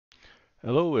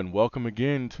Hello and welcome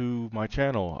again to my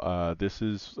channel. This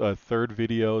is a third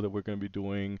video that we're going to be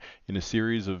doing in a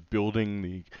series of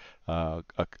building a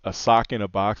SOC in a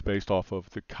box based off of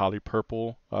the Kali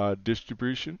Purple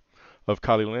distribution of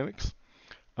Kali Linux.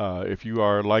 If you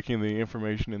are liking the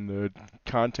information and the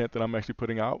content that I'm actually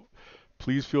putting out,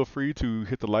 please feel free to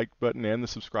hit the like button and the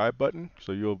subscribe button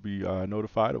so you'll be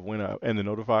notified of and the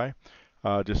notify,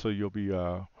 just so you'll be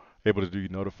able to be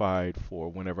notified for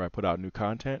whenever I put out new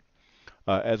content.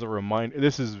 As a reminder,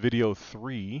 this is video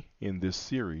 3 in this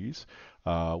series.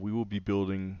 We will be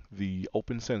building the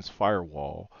OPNsense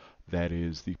firewall that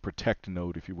is the protect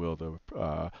node, if you will,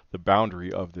 the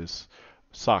boundary of this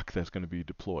SOC that's going to be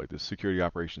deployed, this security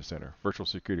operations center, virtual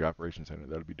security operations center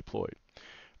that'll be deployed.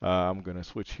 I'm going to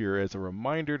switch here as a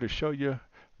reminder to show you.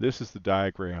 This is the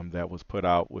diagram that was put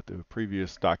out with the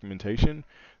previous documentation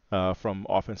from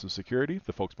Offensive Security,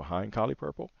 the folks behind Kali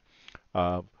Purple.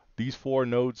 These four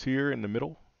nodes here in the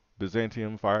middle,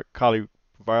 Byzantium, Kali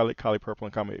Violet, Kali Purple,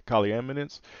 and Kali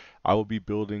Eminence, I will be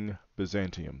building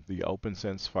Byzantium, the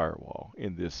OPNsense firewall,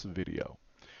 in this video.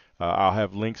 I'll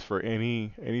have links for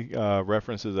any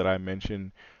references that I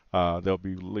mention. There'll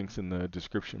be links in the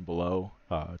description below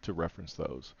to reference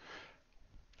those.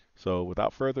 So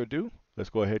without further ado,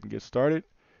 let's go ahead and get started.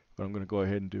 What I'm going to go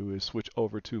ahead and do is switch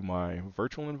over to my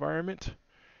virtual environment.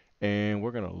 And we're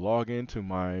going to log into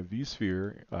my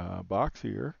vSphere box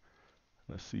here.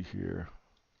 Let's see here.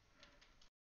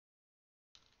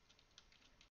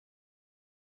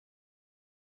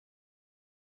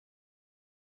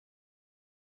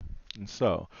 And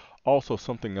so, also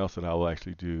something else that I will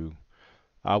actually do,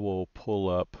 I will pull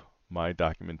up my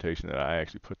documentation that I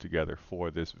actually put together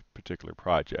for this particular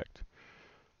project.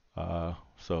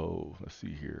 So let's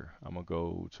see here. I'm going to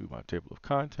go to my table of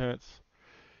contents.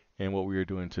 And what we are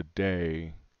doing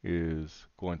today is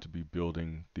going to be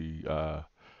building the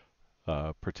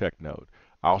protect node.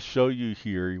 I'll show you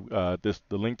here. The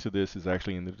link to this is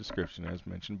actually in the description, as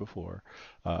mentioned before.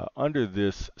 Under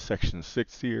this section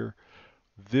 6 here,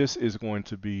 this is going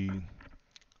to be.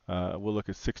 We'll look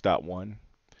at 6.1.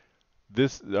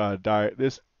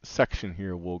 This section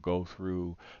here will go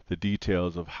through the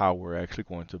details of how we're actually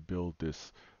going to build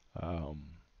this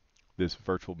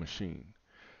virtual machine.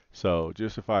 So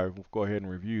just if I go ahead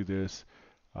and review this,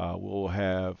 we'll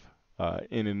have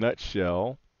in a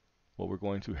nutshell. What we're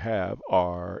going to have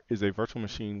is a virtual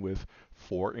machine with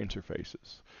 4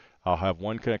 interfaces. I'll have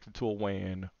one connected to a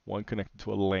WAN, one connected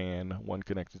to a LAN, one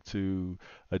connected to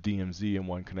a DMZ, and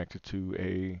one connected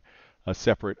to a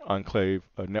separate enclave,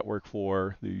 a network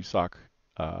for the SOC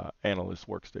analyst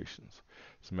workstations.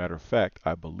 As a matter of fact,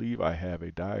 I believe I have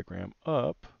a diagram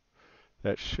up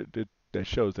that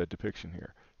shows that depiction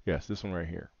here. Yes, this one right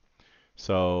here.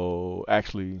 So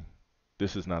actually,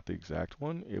 this is not the exact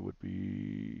one. It would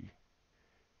be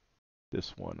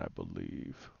this one, I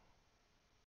believe.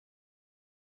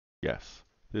 Yes,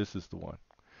 this is the one.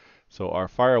 So our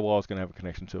firewall is going to have a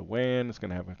connection to a WAN, it's going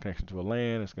to have a connection to a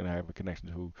LAN, it's going to have a connection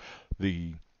to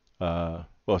the, well,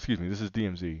 excuse me, this is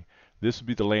DMZ. This would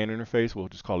be the LAN interface, we'll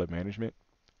just call it management.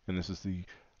 And this is the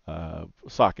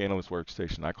SOC analyst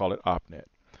workstation, I call it OPNet.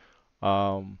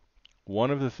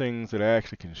 One of the things that I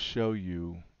actually can show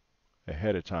you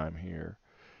ahead of time here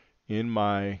in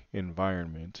my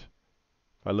environment,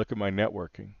 if I look at my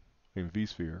networking in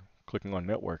vSphere, clicking on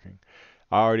networking,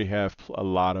 I already have a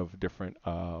lot of different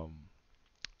uh,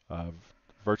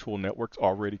 virtual networks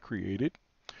already created.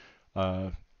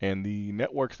 And the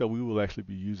networks that we will actually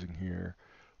be using here,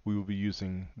 we will be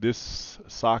using this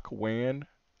SOC WAN,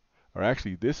 or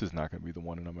actually this is not going to be the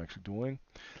one that I'm actually doing.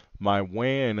 My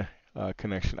WAN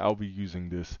connection, I'll be using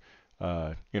this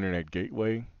internet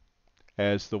gateway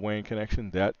as the WAN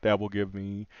connection. That will give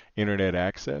me internet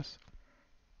access.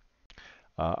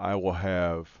 I will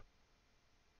have,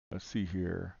 let's see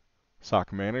here,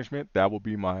 SOC management. That will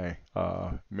be my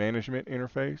management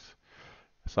interface.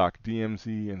 SOC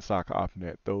DMZ and SOC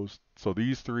OPNet. So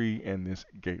these 3 and this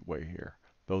gateway here.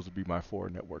 Those will be my 4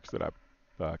 networks that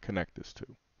I connect this to.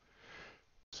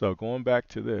 So going back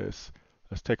to this,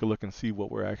 let's take a look and see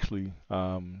what we're actually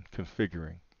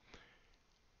configuring.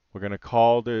 We're going to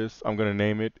call this, I'm going to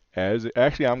name it as,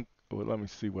 well, let me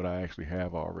see what I actually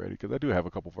have already, because I do have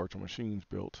a couple virtual machines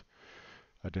built.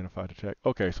 Identify, detect.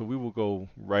 Okay, so we will go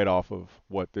right off of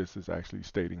what this is actually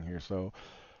stating here. So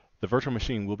the virtual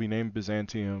machine will be named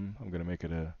Byzantium. I'm going to make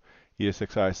it a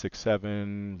ESXi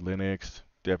 6.7 Linux,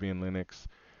 Debian Linux.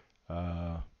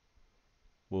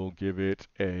 We'll give it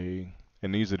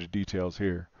and these are the details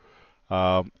here.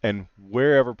 And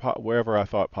wherever I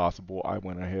thought possible, I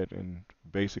went ahead and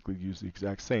basically use the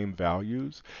exact same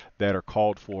values that are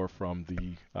called for from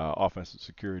the offensive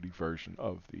security version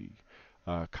of the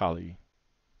Kali,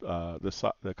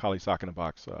 the Kali Sock in a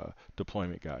Box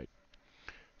deployment guide.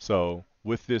 So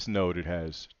with this node, it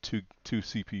has two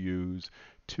CPUs,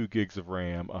 2 gigs of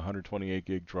RAM, 128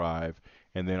 gig drive,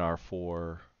 and then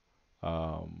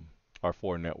um, our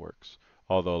four networks.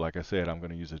 Although, like I said, I'm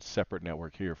going to use a separate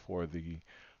network here for the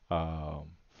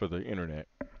internet,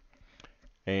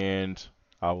 and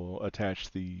I will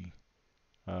attach the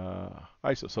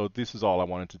ISO. So this is all I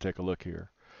wanted to take a look here.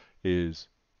 Is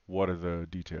what are the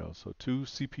details? So 2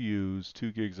 CPUs,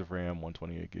 2 gigs of RAM,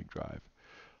 128 gig drive.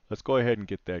 Let's go ahead and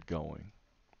get that going.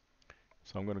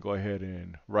 So I'm going to go ahead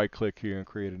and right click here and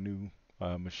create a new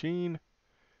machine.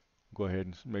 Go ahead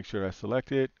and make sure I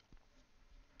select it.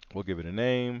 We'll give it a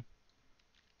name.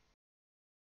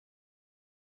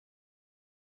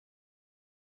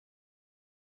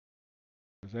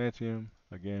 Byzantium.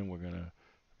 Again, we're going to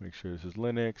make sure this is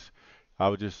Linux. I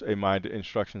would just, in my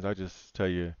instructions, I just tell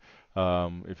you,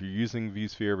 if you're using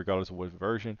vSphere, regardless of what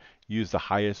version, use the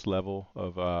highest level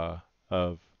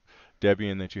of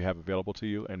Debian that you have available to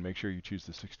you, and make sure you choose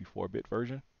the 64-bit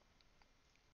version.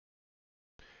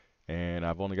 And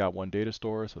I've only got one data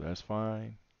store, so that's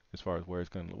fine as far as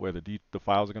where the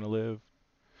files are going to live.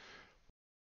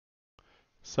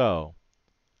 So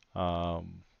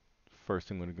first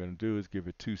thing we're going to do is give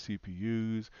it 2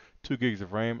 CPUs, 2 gigs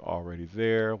of RAM already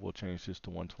there. We'll change this to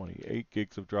 128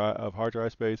 gigs of hard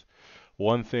drive space.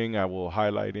 One thing I will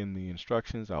highlight in the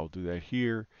instructions, I'll do that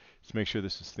here, is make sure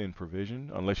this is thin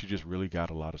provision, unless you just really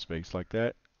got a lot of space like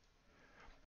that.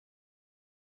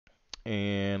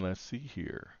 And let's see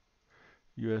here.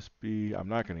 USB, I'm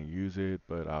not going to use it,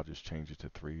 but I'll just change it to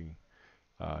 3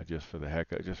 just for the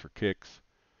heck of it, just for kicks.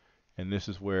 And this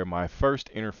is where my first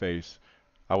interface,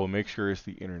 I will make sure it's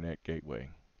the internet gateway.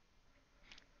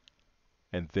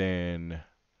 And then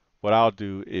what I'll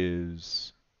do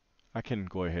is I can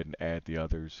go ahead and add the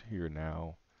others here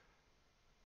now.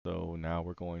 So now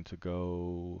we're going to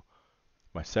go,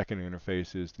 my second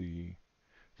interface is so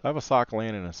I have a SOC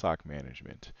LAN and a SOC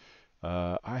management.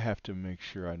 I have to make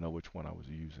sure I know which one I was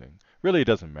using. Really, it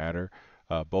doesn't matter.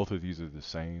 Both of these are the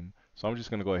same. So I'm just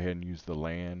going to go ahead and use the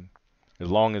LAN as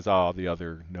long as all the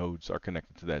other nodes are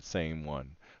connected to that same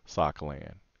one, SOC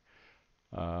LAN.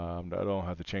 I don't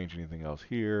have to change anything else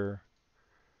here.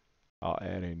 I'll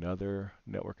add another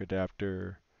network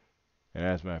adapter. And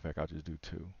as a matter of fact, I'll just do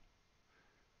 2.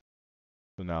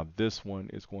 So now this one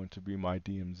is going to be my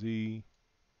DMZ.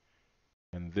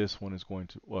 And this one is going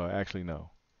to, well, actually,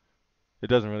 no. It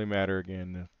doesn't really matter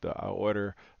again, the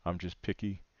order. I'm just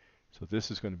picky. So this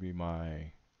is going to be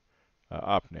my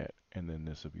OPNet, and then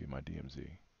this will be my DMZ.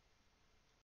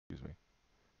 Excuse me.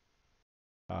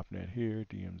 OPNet here,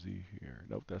 DMZ here.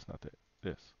 Nope, that's not that.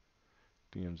 This,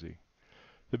 DMZ.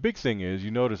 The big thing is,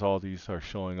 you notice all these are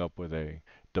showing up with a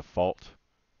default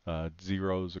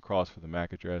zeros across for the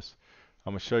MAC address.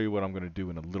 I'm going to show you what I'm going to do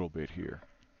in a little bit here.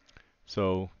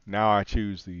 So now I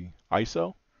choose the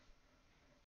ISO.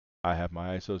 I have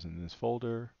my ISOs in this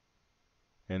folder.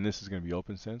 And this is going to be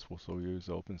OPNsense. We'll so use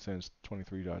OPNsense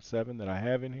 23.7 that I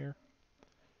have in here.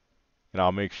 And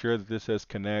I'll make sure that this says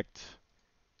connect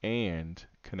and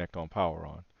connect on power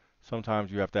on.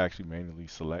 Sometimes you have to actually manually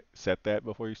set that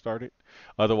before you start it.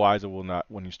 Otherwise, it will not,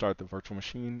 when you start the virtual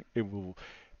machine, it will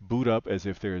boot up as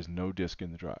if there is no disk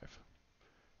in the drive.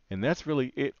 And that's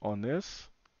really it on this.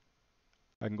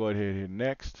 I can go ahead and hit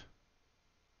next.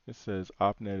 It says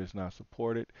OPNet is not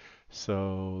supported.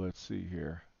 So let's see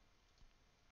here.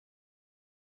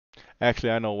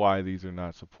 Actually, I know why these are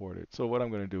not supported. So what I'm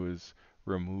going to do is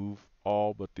remove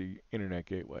all but the internet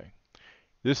gateway.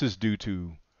 This is due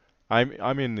to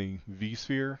I'm in the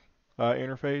vSphere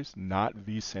interface, not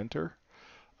vCenter.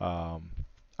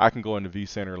 I can go into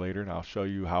vCenter later, and I'll show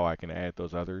you how I can add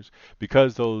those others.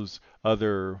 Because those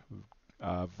other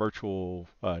virtual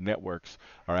networks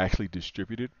are actually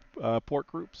distributed port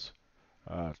groups.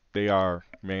 They are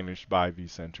managed by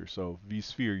vCenter. So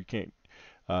vSphere, you can't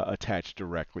attach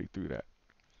directly through that.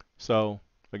 So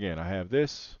again, I have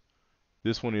this.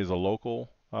 This one is a local,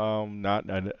 not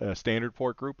a standard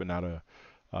port group, and not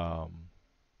a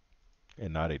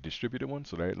distributed one.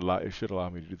 So that it should allow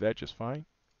me to do that just fine.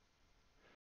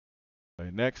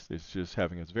 And next, it's just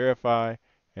having us verify,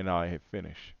 and now I hit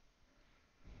finish.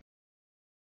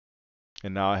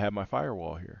 And now I have my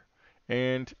firewall here.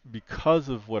 And because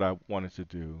of what I wanted to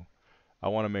do, I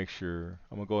want to make sure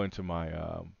I'm gonna go into my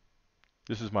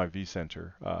this is my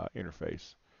vCenter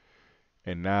interface.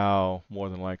 And now, more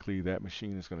than likely, that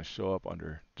machine is going to show up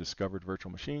under Discovered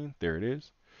Virtual Machine. There it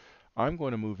is. I'm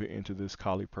going to move it into this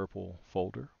Kali Purple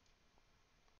folder.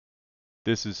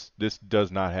 This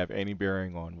does not have any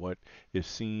bearing on what is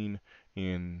seen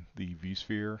in the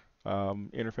vSphere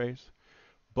interface.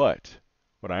 But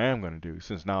what I am going to do,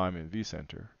 since now I'm in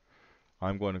vCenter,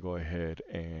 I'm going to go ahead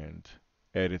and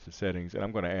edit the settings, and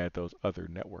I'm going to add those other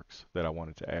networks that I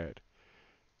wanted to add.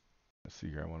 Let's see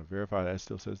here. I want to verify that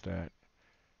still says that.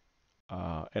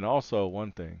 And also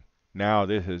one thing, now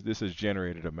this has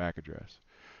generated a MAC address.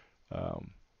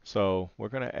 Um, so we're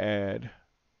going to add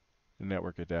the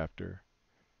network adapter.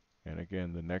 And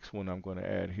again, the next one I'm going to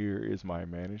add here is my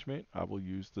management. I will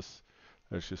use this.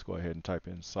 Let's just go ahead and type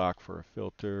in SOC for a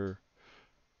filter.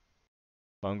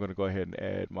 So I'm going to go ahead and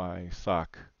add my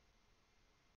SOC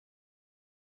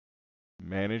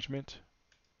management.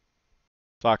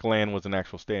 SOC LAN was an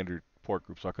actual standard port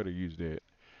group, so I could have used it.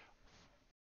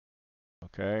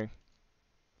 Okay.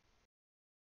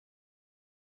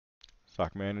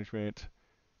 SOC management.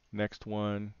 Next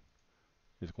one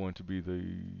is going to be the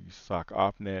SOC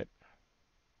OPNet.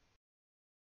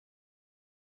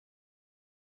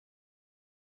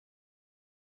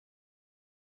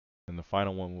 And the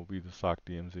final one will be the SOC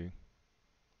DMZ.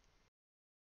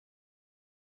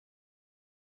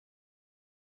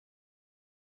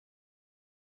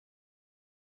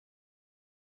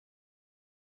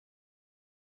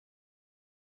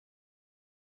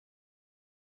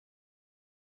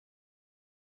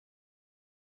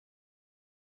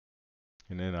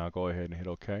 And then I'll go ahead and hit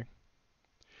OK.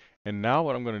 And now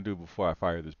what I'm going to do before I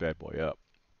fire this bad boy up,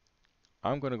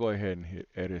 I'm going to go ahead and hit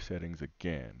Edit Settings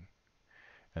again.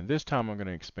 And this time I'm going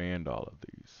to expand all of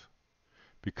these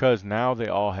because now they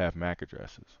all have MAC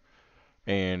addresses.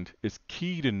 And it's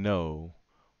key to know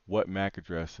what MAC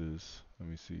addresses, let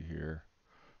me see here.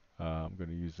 I'm going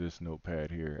to use this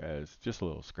notepad here as just a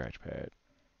little scratch pad.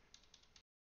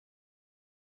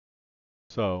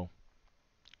 So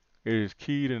it is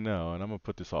key to know, and I'm going to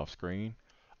put this off screen.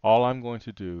 All I'm going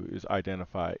to do is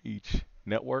identify each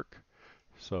network.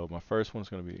 So my first one's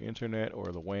going to be the internet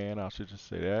or the WAN, I should just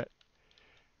say that.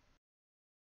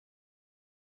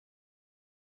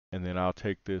 And then I'll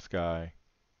take this guy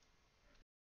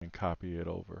and copy it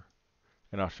over.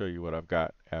 And I'll show you what I've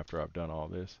got after I've done all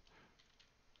this.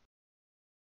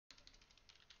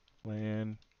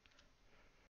 LAN.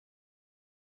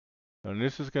 And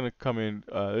this is going to come in,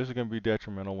 this is going to be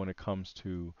detrimental when it comes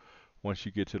to once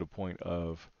you get to the point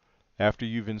of after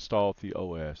you've installed the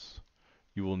OS,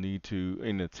 you will need to,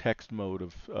 in the text mode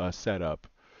of setup,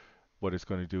 what it's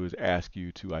going to do is ask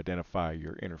you to identify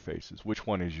your interfaces. Which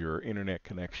one is your internet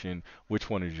connection? Which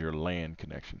one is your LAN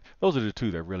connection? Those are the two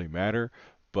that really matter,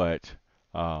 but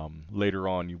later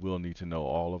on you will need to know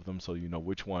all of them so you know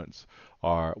which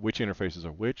interfaces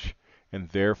are which, and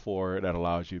therefore that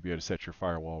allows you to be able to set your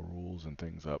firewall rules and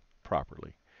things up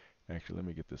properly. Actually, let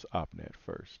me get this OPNet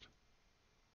first.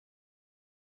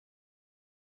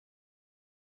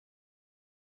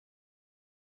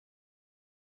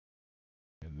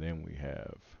 And then we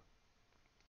have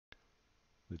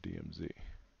the DMZ.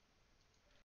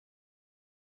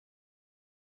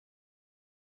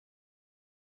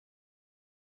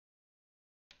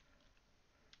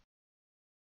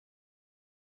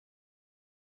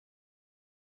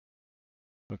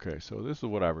 Okay, so this is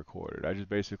what I recorded. I just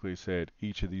basically said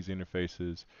each of these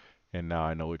interfaces, and now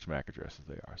I know which MAC addresses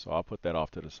they are. So I'll put that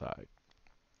off to the side.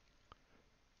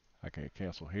 I can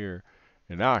cancel here,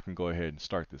 and now I can go ahead and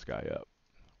start this guy up.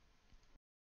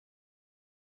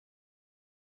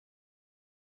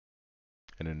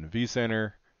 And in the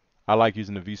vCenter, I like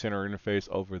using the vCenter interface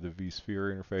over the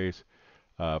vSphere interface.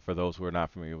 For those who are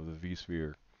not familiar with the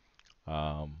vSphere,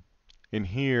 in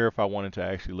here, if I wanted to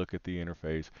actually look at the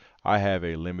interface, I have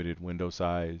a limited window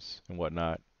size and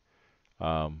whatnot.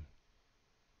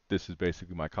 This is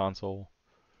basically my console.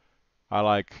 I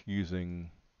like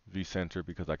using vCenter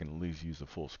because I can at least use the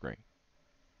full screen.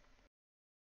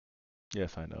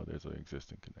 Yes, I know there's an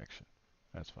existing connection.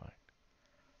 That's fine.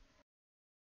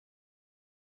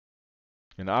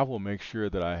 And I will make sure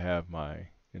that I have my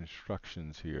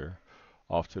instructions here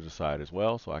off to the side as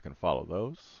well so I can follow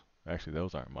those. Actually,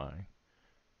 those aren't mine.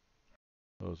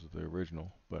 Those are the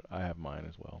original, but I have mine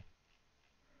as well.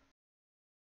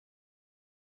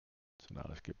 So now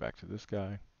let's get back to this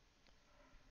guy.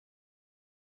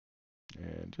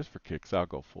 And just for kicks, I'll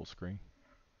go full screen.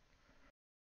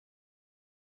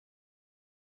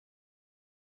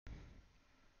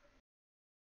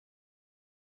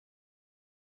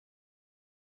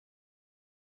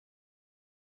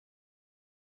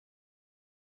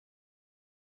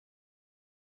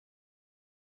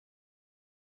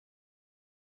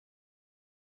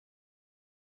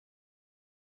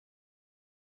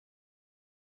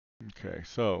 Okay,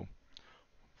 so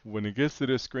when it gets to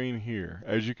this screen here,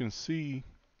 as you can see,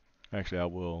 actually I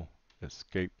will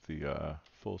escape the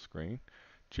full screen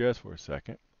just for a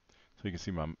second so you can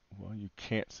see my, well, you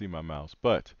can't see my mouse,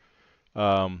 but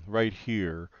right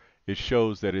here it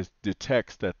shows that it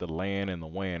detects that the LAN and the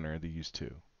WAN are these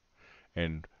two,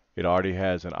 and it already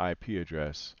has an IP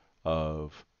address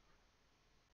of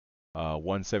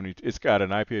 170. It's got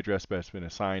an IP address that's been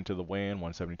assigned to the WAN,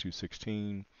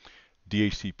 172.16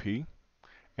 DHCP,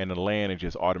 and the LAN it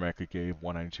just automatically gave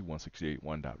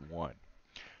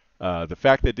 192.168.1.1. The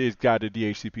fact that it's got a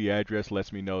DHCP address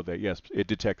lets me know that yes, it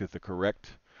detected the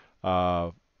correct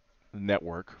uh,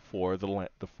 network for the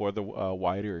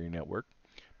wide area network.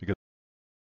 Because,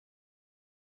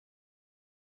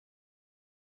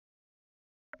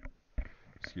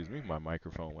 excuse me, my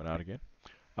microphone went out again.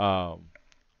 Um,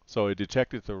 so it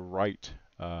detected the right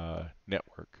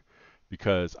network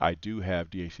because I do have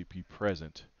DHCP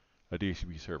present, a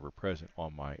DHCP server present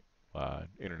on my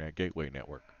internet gateway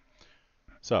network.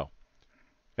 So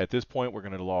at this point, we're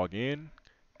going to log in.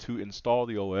 To install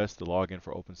the OS, the login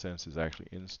for OPNsense is actually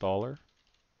installer.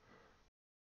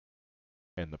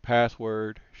 And the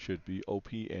password should be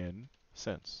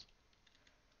OPNsense.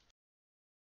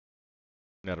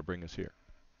 That'll bring us here.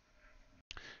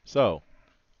 So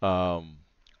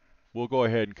we'll go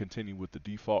ahead and continue with the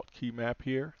default key map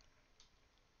here.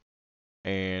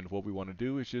 And what we want to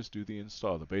do is just do the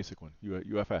install, the basic one,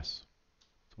 UFS.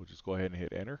 So we'll just go ahead and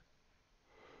hit enter.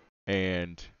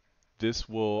 And this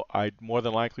will, more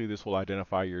than likely, this will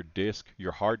identify your disk,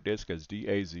 your hard disk as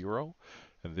DA0.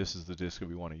 And this is the disk that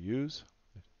we want to use.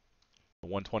 The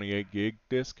 128 gig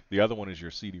disk. The other one is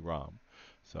your CD-ROM.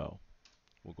 So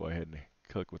we'll go ahead and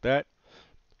click with that.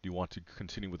 Do you want to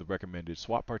continue with the recommended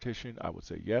swap partition? I would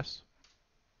say yes.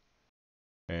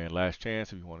 And last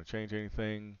chance, if you want to change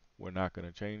anything, we're not going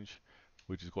to change.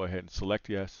 We just go ahead and select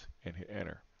yes and hit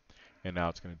enter. And now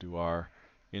it's going to do our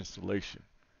installation.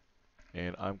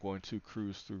 And I'm going to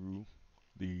cruise through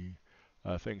the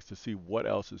things to see what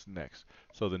else is next.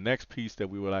 So the next piece that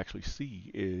we will actually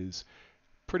see is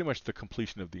pretty much the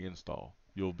completion of the install.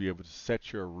 You'll be able to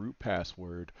set your root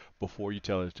password before you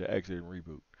tell it to exit and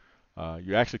reboot.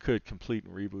 You actually could complete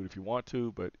and reboot if you want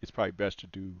to, but it's probably best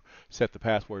to set the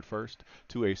password first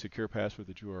to a secure password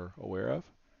that you are aware of,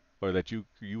 or that you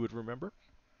would remember.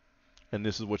 And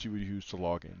this is what you would use to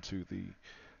log into the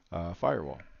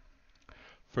firewall.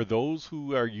 For those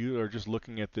who are just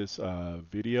looking at this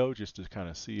video just to kind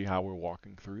of see how we're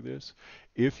walking through this,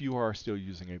 if you are still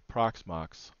using a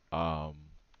Proxmox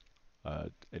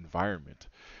environment,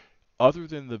 other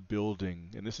than the building,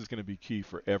 and this is going to be key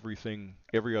for everything,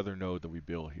 every other node that we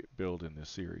build in this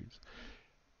series,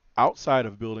 outside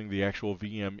of building the actual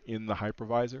VM in the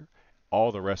hypervisor,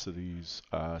 all the rest of these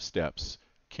steps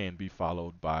can be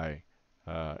followed by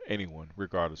anyone,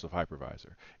 regardless of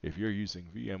hypervisor. If you're using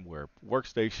VMware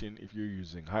Workstation, if you're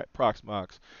using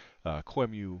Proxmox,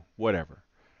 QEMU, whatever,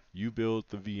 you build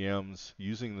the VMs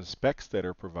using the specs that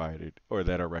are provided or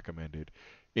that are recommended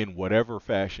in whatever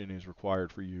fashion is required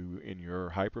for you in your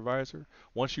hypervisor.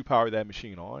 Once you power that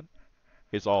machine on,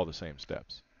 it's all the same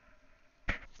steps.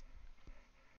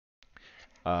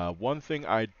 One thing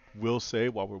I will say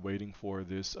while we're waiting for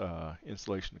this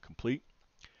installation to complete,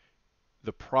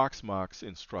 the Proxmox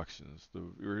instructions, the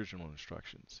original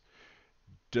instructions,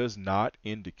 does not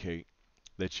indicate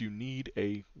that you need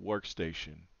a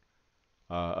workstation,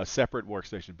 a separate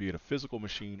workstation, be it a physical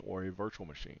machine or a virtual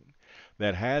machine,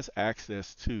 that has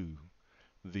access to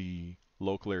the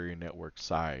local area network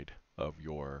side of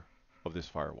this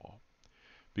firewall.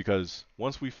 Because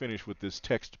once we finish with this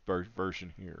text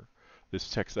version here, this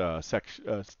text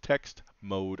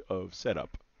mode of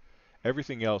setup,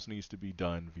 everything else needs to be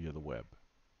done via the web,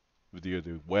 via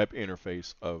the web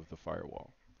interface of the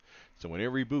firewall. So when it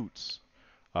reboots,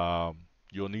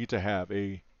 you'll need to have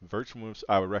a virtual.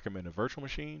 I would recommend a virtual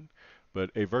machine,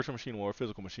 but a virtual machine or a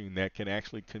physical machine that can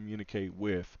actually communicate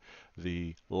with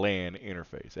the LAN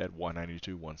interface at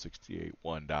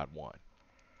 192.168.1.1.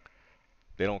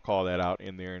 They don't call that out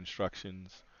in their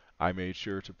instructions. I made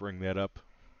sure to bring that up.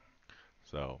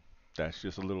 So that's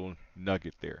just a little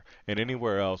nugget there. And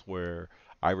anywhere else where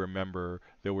I remember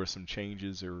there were some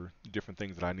changes or different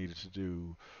things that I needed to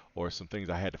do or some things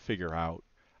I had to figure out,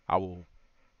 I will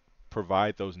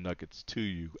provide those nuggets to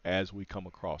you as we come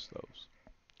across those.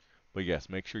 But yes,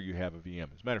 make sure you have a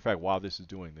VM. As a matter of fact, while this is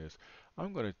doing this,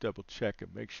 I'm going to double check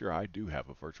and make sure I do have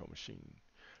a virtual machine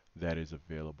that is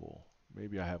available.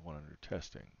 Maybe I have one under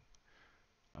testing.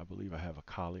 I believe I have a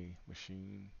Kali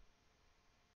machine.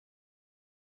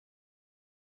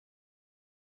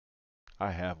 I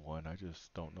have one. I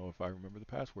just don't know if I remember the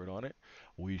password on it.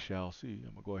 We shall see.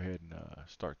 I'm gonna go ahead and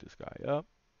start this guy up.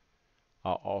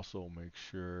 I'll also make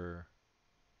sure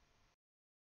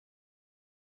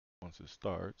once it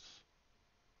starts,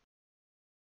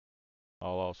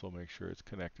 I'll also make sure it's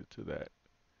connected to that.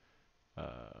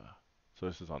 So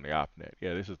this is on the OPNet.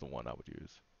 Yeah, this is the one I would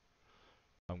use.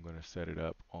 I'm gonna set it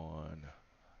up on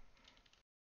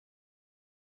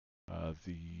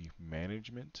the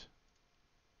management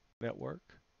network.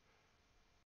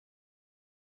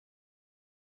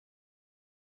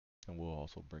 And we'll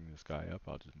also bring this guy up.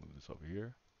 I'll just move this over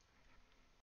here.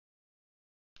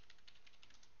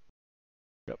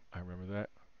 Yep, I remember that.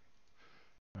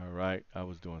 All right, I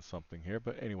was doing something here.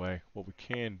 But anyway, what we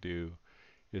can do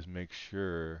is make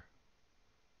sure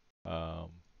um,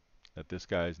 that this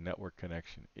guy's network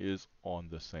connection is on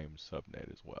the same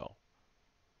subnet as well.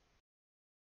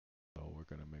 So we're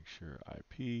going to make sure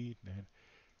IP.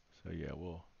 So yeah,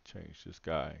 we'll change this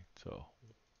guy to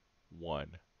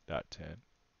 1.10.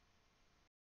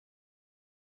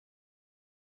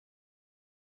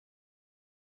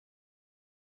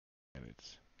 And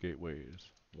its gateway is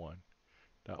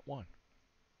 1.1.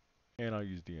 And I'll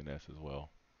use DNS as well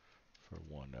for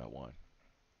 1.1.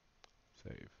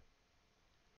 Save.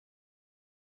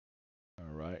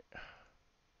 All right.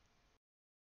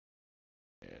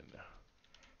 And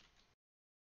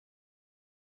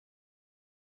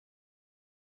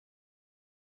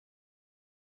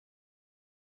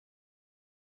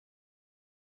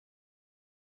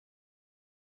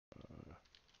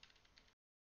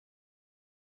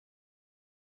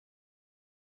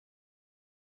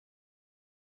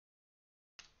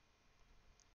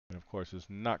and of course, it's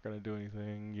not going to do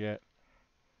anything yet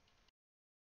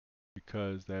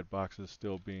because that box is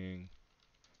still being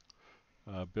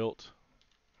built.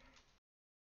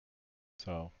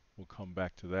 So we'll come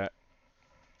back to that.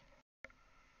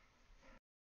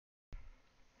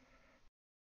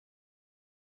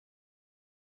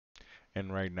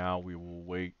 And right now we will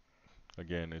wait.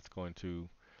 Again, it's going to,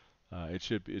 it's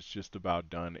just about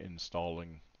done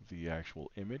installing the actual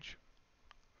image.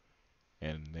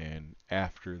 And then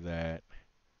after that,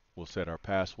 we'll set our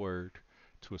password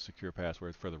to a secure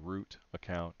password for the root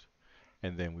account.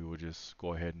 And then we will just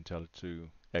go ahead and tell it to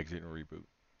exit and reboot.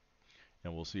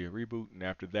 And we'll see a reboot. And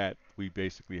after that, we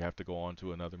basically have to go on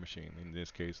to another machine. In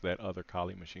this case, that other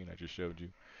Kali machine I just showed you,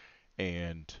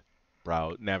 and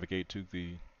browse, navigate to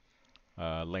the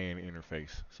LAN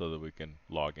interface so that we can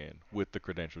log in with the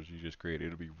credentials you just created.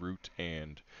 It'll be root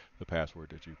and the password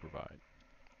that you provide.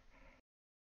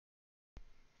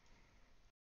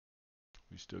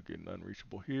 We still getting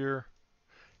unreachable here.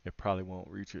 It probably won't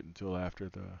reach it until after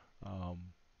the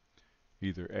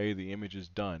either A, the image is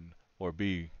done, or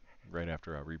B, right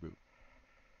after I reboot.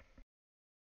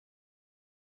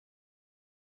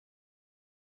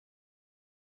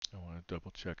 I want to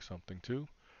double check something too.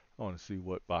 I want to see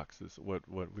what boxes,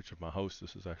 which of my hosts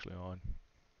this is actually on.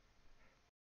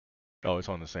 Oh, it's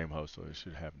on the same host, so it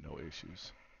should have no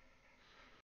issues.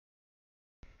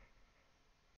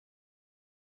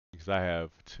 Because I have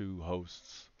two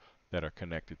hosts that are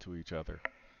connected to each other.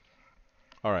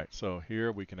 All right, so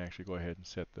here we can actually go ahead and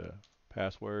set the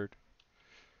password.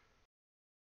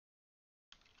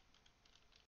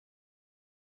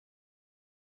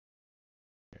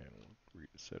 And we'll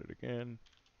reset it again.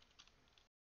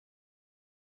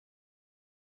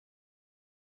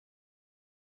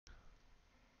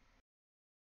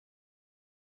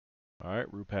 All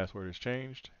right, root password is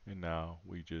changed, and now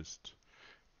we just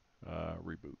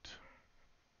reboot.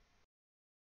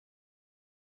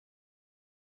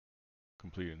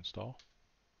 Complete install.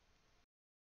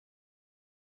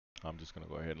 I'm just going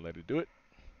to go ahead and let it do it.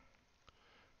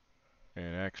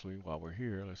 And actually, while we're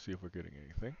here, let's see if we're getting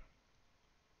anything.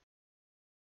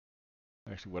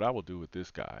 Actually, what I will do with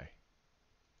this guy,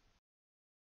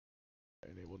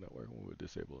 enable networking, we will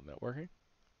disable networking,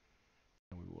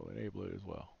 and we will enable it as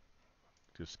well.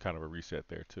 Just kind of a reset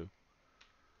there too.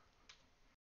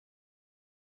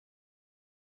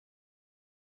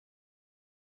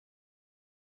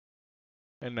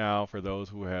 And now for those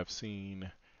who have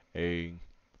seen a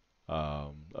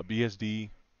BSD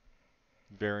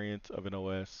variant of an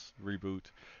OS reboot,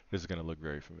 this is going to look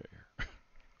very familiar.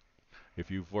 If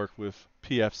you've worked with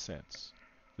PFSense,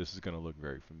 this is going to look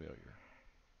very familiar.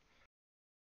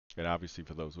 And obviously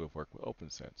for those who have worked with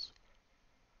OPNsense.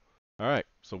 All right,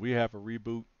 so we have a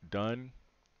reboot done.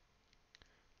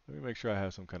 Let me make sure I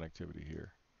have some connectivity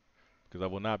here, because I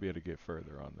will not be able to get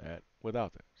further on that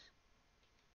without this.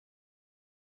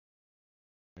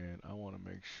 And I want to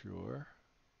make sure,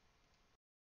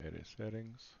 edit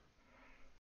settings.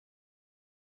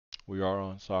 We are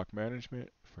on SOC management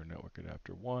for network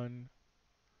adapter 1.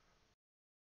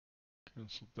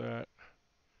 Cancel that.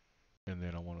 And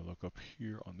then I want to look up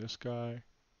here on this guy.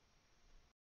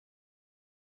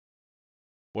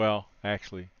 Well,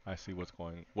 actually, I see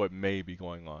what may be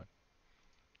going on.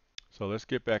 So let's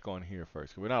get back on here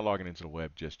first. We're not logging into the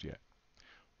web just yet.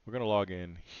 We're going to log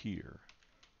in here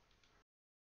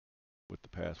with the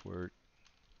password.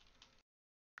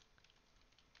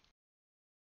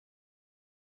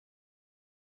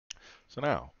 So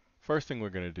now, first thing we're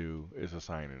going to do is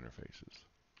assign interfaces.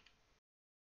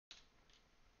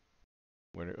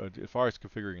 As far as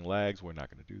configuring lags, we're not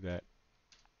going to do that.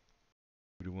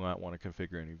 We do not want to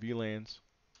configure any VLANs.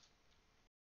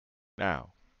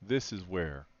 Now, this is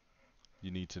where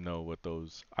you need to know what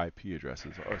those IP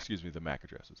addresses, or excuse me, the MAC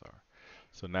addresses are.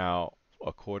 So now,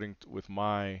 with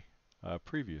my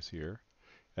previous here,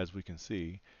 as we can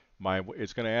see,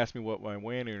 it's going to ask me what my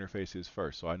WAN interface is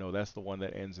first. So I know that's the one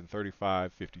that ends in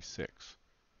 3556.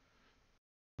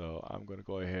 So I'm going to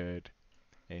go ahead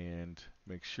and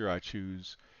make sure I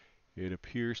choose, it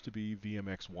appears to be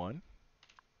VMX1,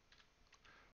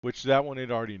 which that one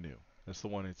it already knew. That's the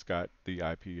one that's got the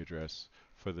IP address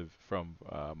from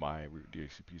my root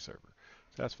DHCP server.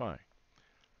 So that's fine.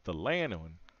 The LAN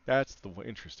one, that's the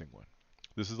interesting one.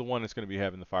 This is the one that's going to be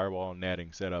having the firewall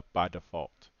netting set up by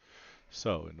default.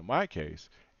 So in my case,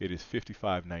 it is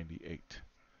 5598.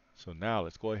 So now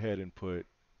let's go ahead and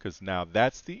because now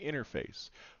that's the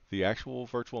interface, the actual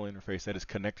virtual interface that is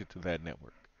connected to that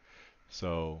network.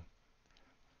 So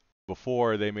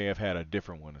before they may have had a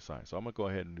different one assigned. So I'm going to go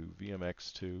ahead and do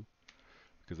VMX2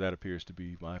 because that appears to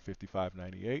be my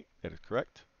 5598. That is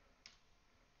correct.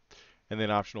 And then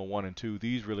optional 1 and 2,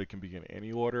 these really can be in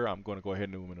any order. I'm going to go ahead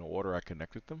and do them in the order I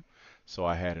connected them. So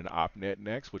I had an OPNet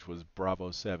next, which was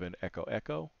Bravo 7 Echo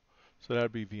Echo. So that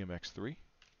would be VMX3.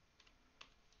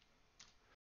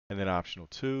 And then optional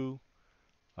 2,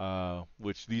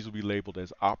 which these will be labeled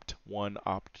as opt1,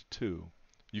 opt2.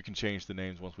 You can change the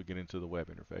names once we get into the web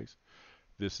interface.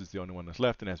 This is the only one that's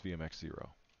left, and that's VMX0.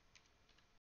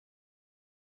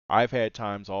 I've had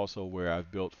times also where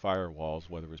I've built firewalls,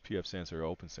 whether it's PFSense or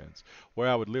OPNsense, where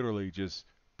I would literally just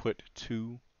put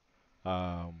two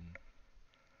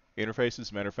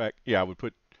interfaces. Matter of fact, yeah, I would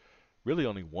put really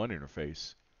only one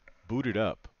interface, boot it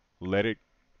up, let it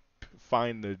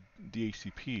find the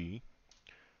DHCP,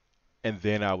 and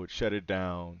then I would shut it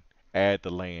down, add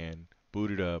the LAN,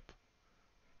 boot it up,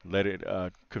 let it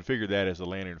configure that as a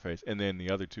LAN interface, and then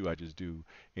the other two I just do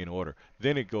in order.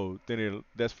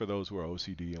 That's for those who are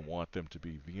OCD and want them to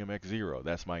be VMX0,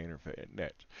 that's my interface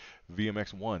net.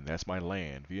 VMX1, that's my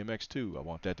LAN. VMX2, I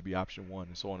want that to be option 1,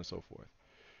 and so on and so forth.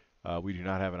 We do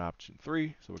not have an option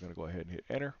 3, so we're going to go ahead and hit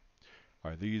enter.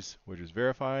 Are these, we're just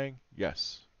verifying?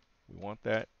 Yes, we want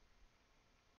that.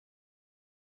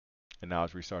 And now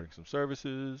it's restarting some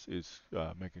services. It's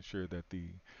making sure that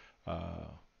the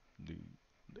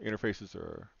interfaces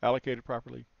are allocated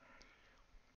properly.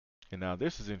 And now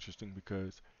this is interesting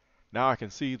because now I can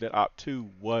see that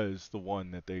opt2 was the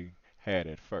one that they had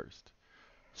at first.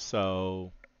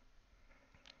 So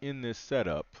in this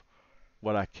setup,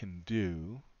 what I can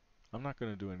do, I'm not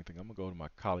going to do anything. I'm going to go to my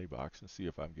Kali box and see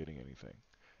if I'm getting anything.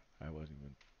 I wasn't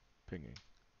even pinging.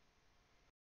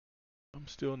 I'm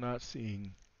still not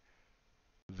seeing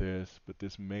this, but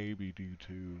this may be due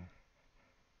to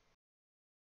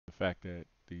the fact that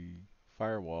the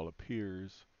firewall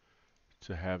appears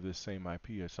to have this same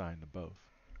IP assigned to both.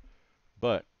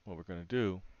 But what we're going to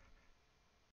do,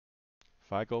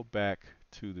 if I go back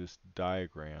to this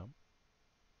diagram,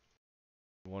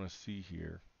 we want to see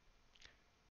here.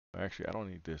 Actually, I don't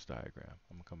need this diagram.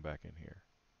 I'm going to come back in here.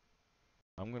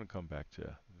 I'm going to come back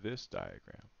to this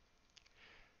diagram.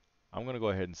 I'm going to go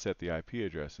ahead and set the IP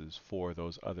addresses for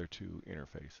those other two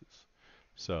interfaces.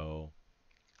 So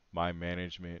my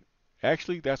management,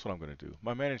 actually that's what I'm going to do.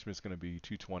 My management is going to be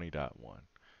 220.1.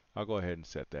 I'll go ahead and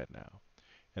set that now.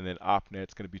 And then OPNet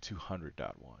is going to be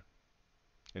 200.1.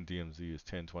 And DMZ is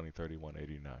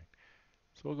 10.20.31.89.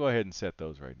 So we'll go ahead and set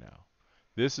those right now.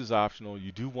 This is optional.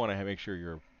 You do want to make sure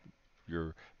your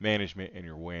management and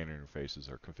your WAN interfaces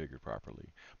are configured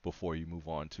properly before you move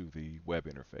on to the web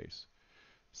interface.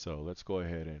 So let's go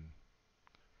ahead and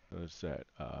let's set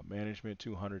management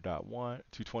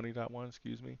 220.1,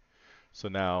 excuse me. So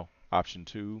now option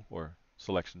 2 or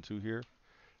selection 2 here,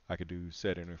 I could do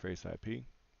set interface IP.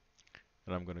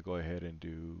 And I'm going to go ahead and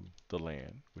do the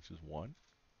LAN, which is 1.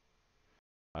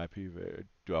 IP,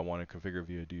 do I want to configure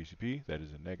via DHCP? That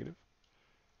is a negative.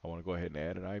 I want to go ahead and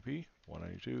add an IP,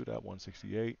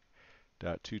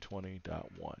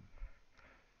 192.168.220.1.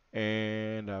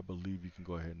 And I believe you can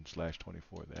go ahead and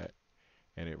 /24 that.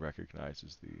 and it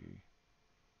recognizes the,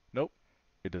 nope,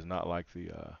 it does not like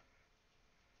the,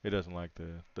 it doesn't like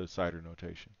the CIDR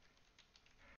notation.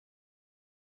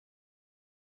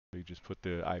 So you just put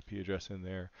the IP address in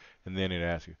there, and then it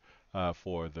asks you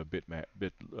for the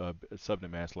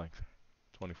subnet mask length,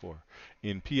 24.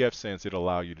 In PFSense, it'll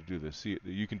allow you to do this. See,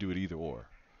 you can do it either or.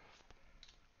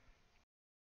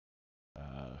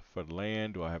 For the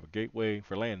LAN, do I have a gateway?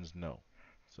 For LANs, no.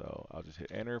 So I'll just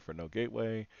hit enter for no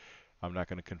gateway. I'm not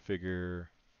going to configure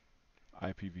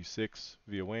IPv6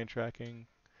 via WAN tracking.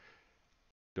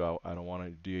 I don't want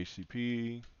a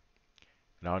DHCP,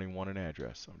 and I don't even want an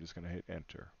address. I'm just going to hit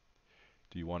enter.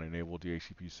 Do you want to enable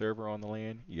DHCP server on the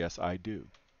LAN? Yes, I do,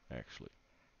 actually.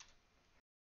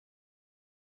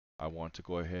 I want to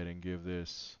go ahead and give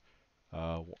this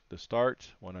the start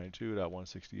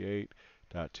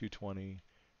 192.168.220.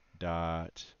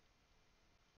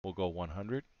 We'll go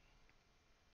 100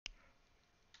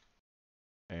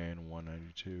 and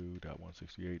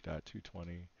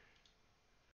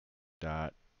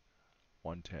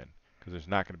 192.168.220.110 because there's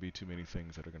not going to be too many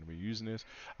things that are going to be using this.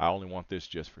 I only want this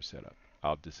just for setup.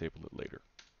 I'll disable it later.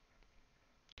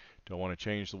 Do I want to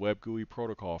change the web GUI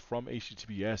protocol from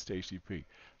HTTPS to HTTP?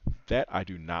 That I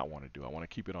do not want to do. I want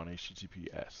to keep it on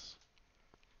HTTPS.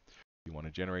 You want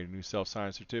to generate a new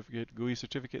self-signed certificate, GUI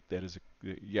certificate? That is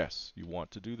yes, you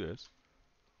want to do this.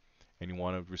 And you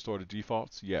want to restore the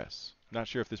defaults? Yes. Not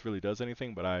sure if this really does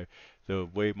anything, but the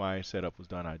way my setup was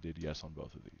done, I did yes on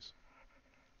both of these.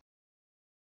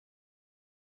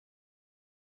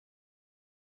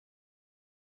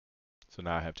 So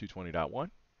now I have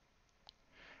 220.1.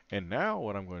 And now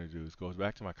what I'm going to do is go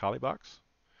back to my Kali box,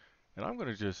 and I'm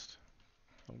going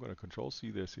to Control C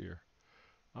this here.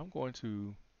 I'm going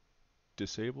to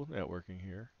disable networking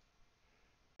here,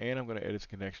 and I'm going to edit the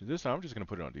connection. This time I'm just going to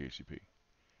put it on DHCP,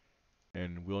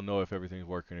 and we'll know if everything's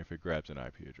working if it grabs an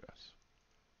IP address.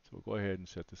 So we'll go ahead and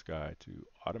set this guy to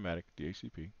automatic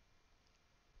DHCP.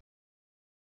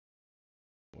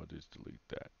 We'll just delete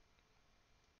that.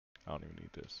 I don't even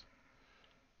need this.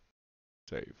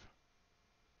 Save.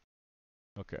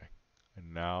 Okay,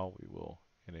 and now we will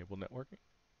enable networking.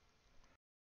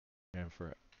 And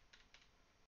for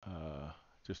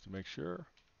just to make sure,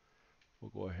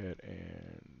 we'll go ahead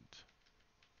and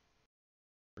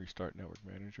restart Network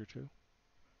Manager too.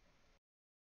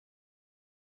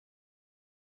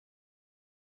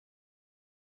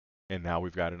 And now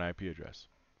we've got an IP address.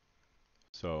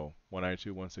 So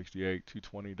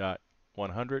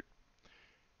 192.168.220.100.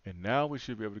 And now we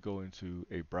should be able to go into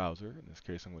a browser. In this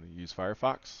case, I'm going to use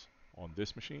Firefox on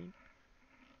this machine.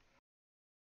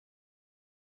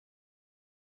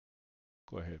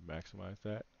 Go ahead and maximize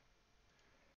that.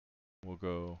 We'll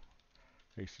go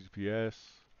HTTPS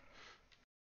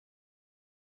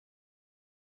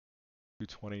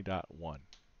 220.1.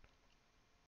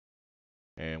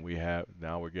 And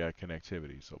now we got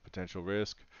connectivity. So potential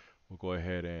risk, we'll go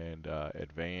ahead and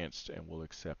advanced, and we'll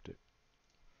accept it.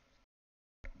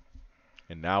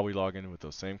 And now we log in with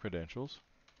those same credentials.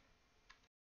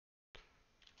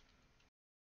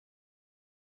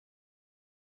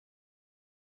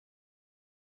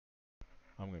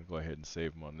 I'm going to go ahead and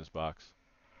save them on this box.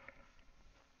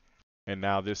 And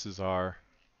now this is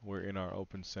we're in our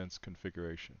OPNsense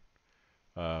configuration,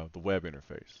 the web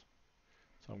interface.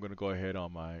 So I'm going to go ahead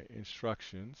on my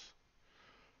instructions.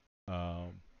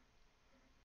 I'm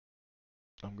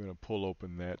going to pull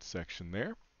open that section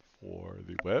there for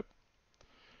the web.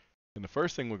 And the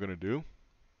first thing we're going to do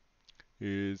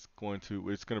is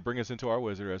it's going to bring us into our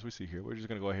wizard as we see here. We're just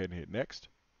going to go ahead and hit next.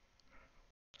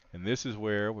 And this is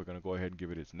where we're going to go ahead and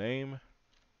give it its name,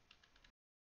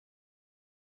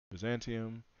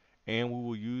 Byzantium, and we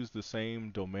will use the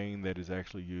same domain that is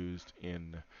actually used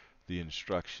in the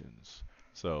instructions.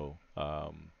 So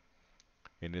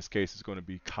in this case, it's going to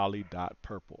be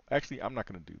kali.purple. Actually, I'm not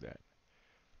going to do that.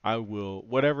 I will,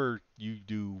 whatever you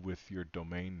do with your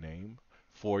domain name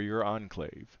for your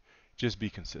enclave, just be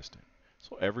consistent.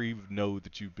 So every node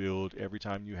that you build, every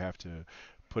time you have to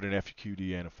put an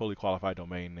FQD and a fully qualified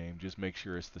domain name, just make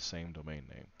sure it's the same domain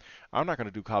name. I'm not going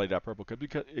to do kali.purple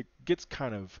because it gets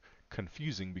kind of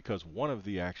confusing because one of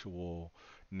the actual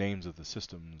names of the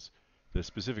systems,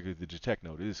 specifically the detect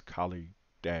node, is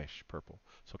kali-purple.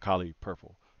 So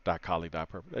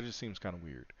kali.purple.kali.purple. That just seems kind of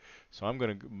weird. So I'm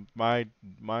going to,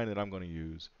 mine that I'm going to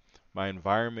use, my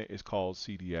environment is called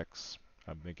CDX.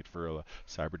 I make it for a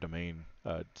cyber domain,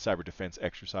 cyber defense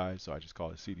exercise, so I just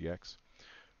call it CDX.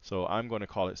 So I'm going to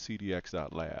call it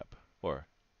cdx.lab or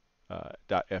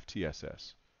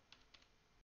 .ftss.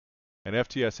 And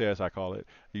FTSS, I call it,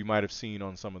 you might have seen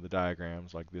on some of the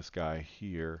diagrams, like this guy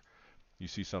here, you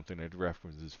see something that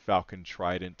references Falcon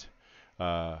Trident.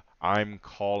 I'm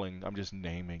just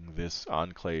naming this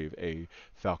enclave a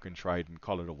Falcon Trident,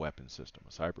 call it a weapon system,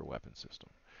 a cyber weapon system.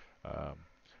 Um,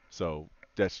 so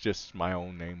that's just my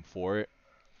own name for it.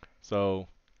 So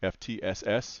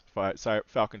FTSS,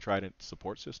 Falcon Trident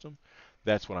Support System,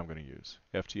 that's what I'm going to use.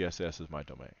 FTSS is my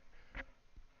domain.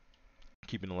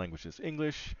 Keeping the language as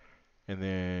English, and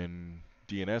then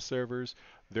DNS servers.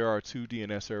 There are 2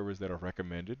 DNS servers that are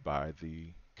recommended by the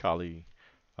Kali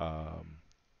um,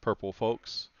 Purple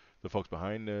folks, the folks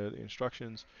behind the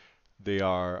instructions. They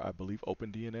are, I believe,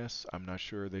 OpenDNS. I'm not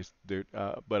sure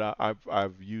but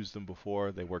I've used them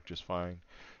before. They work just fine.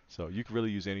 So you can really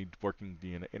use any working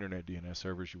internet DNS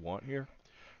servers you want here.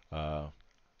 Uh,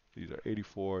 these are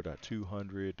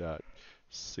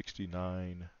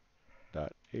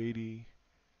 84.200.69.80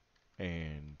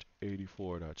 and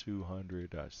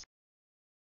 84.200.70.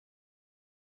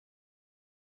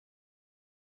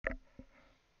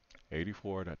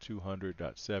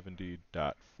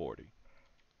 84.200.70.40.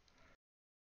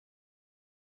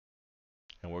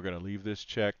 And we're going to leave this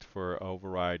checked for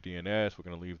override DNS. We're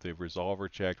going to leave the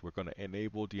resolver checked. We're going to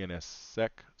enable DNSSEC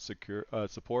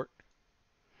support.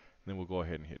 And then we'll go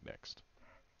ahead and hit next.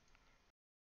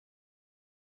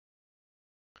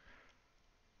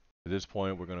 At this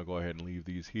point, we're going to go ahead and leave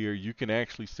these here. You can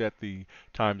actually set the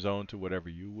time zone to whatever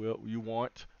you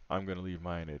want. I'm going to leave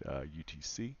mine at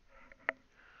UTC.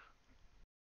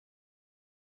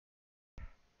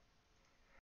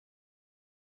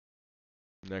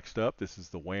 Next up, this is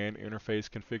the WAN interface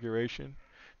configuration.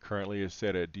 Currently it's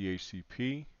set at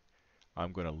DHCP.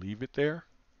 I'm going to leave it there.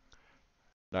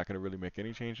 Not going to really make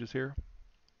any changes here.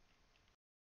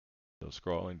 So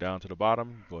scrolling down to the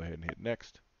bottom, go ahead and hit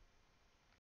next.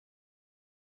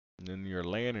 And then your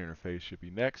LAN interface should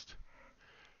be next.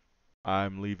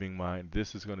 I'm leaving mine.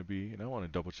 This is going to be, and I want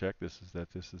to double check this is the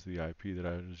IP that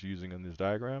I was using in this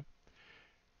diagram.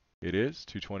 It is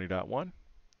 220.1.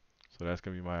 So that's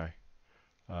going to be my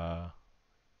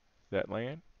that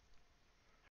LAN.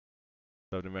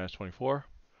 Subnet mask 24.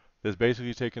 That's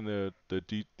basically taking the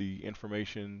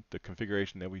information, the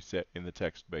configuration that we set in the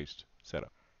text-based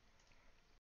setup.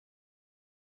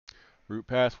 Root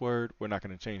password, we're not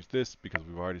going to change this because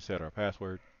we've already set our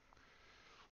password.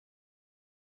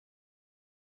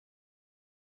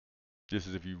 This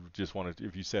is if you just want to,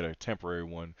 if you set a temporary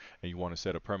one and you want to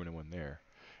set a permanent one there.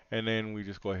 And then we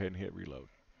just go ahead and hit reload.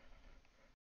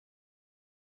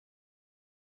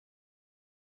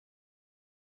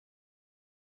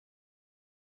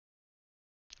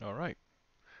 All right.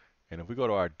 And if we go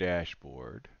to our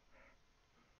dashboard,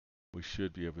 we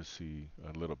should be able to see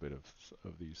a little bit of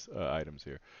these items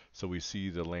here. So we see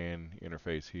the LAN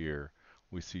interface here.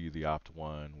 We see the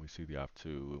opt1, we see the opt2,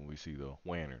 and we see the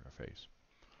WAN interface.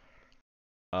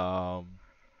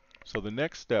 So the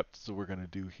next steps that we're going to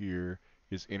do here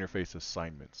is interface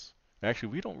assignments. Actually,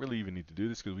 we don't really even need to do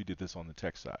this because we did this on the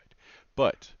text side.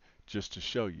 But just to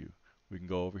show you, we can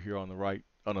go over here on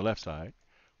the left side.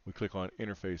 We click on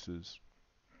interfaces,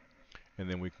 and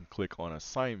then we can click on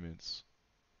assignments.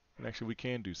 And actually, we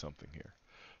can do something here.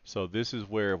 So this is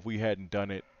where if we hadn't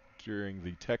done it during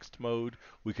the text mode,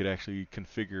 we could actually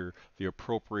configure the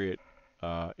appropriate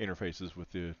interfaces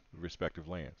with the respective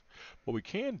LANs. What we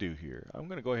can do here, I'm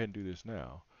going to go ahead and do this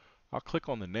now. I'll click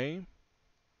on the name.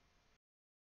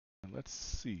 And let's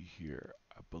see here.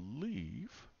 I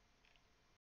believe,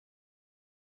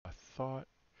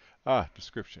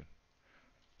 description.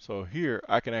 So here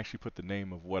I can actually put the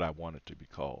name of what I want it to be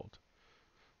called.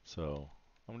 So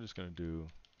I'm just going to do,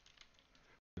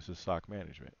 this is SOC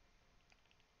management.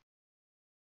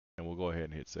 And we'll go ahead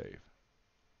and hit save.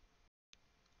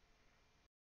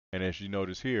 And as you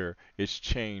notice here, it's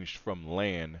changed from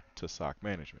LAN to SOC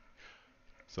management.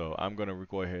 So I'm going to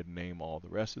go ahead and name all the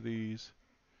rest of these.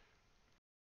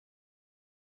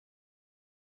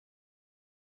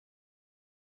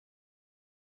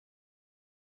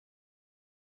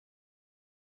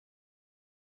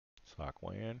 SOC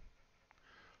WAN,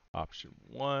 option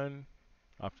 1,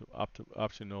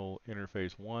 optional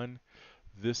interface 1.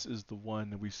 This is the one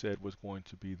that we said was going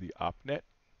to be the OPNet.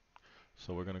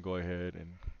 So we're going to go ahead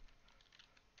and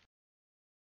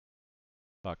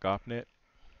SOC OPNet.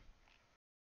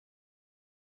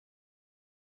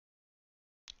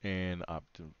 And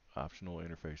optional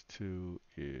interface 2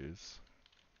 is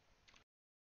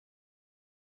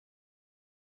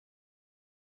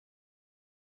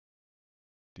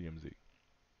DMZ.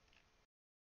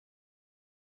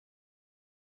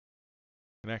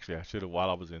 And actually, I should have, while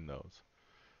I was in those,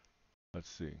 let's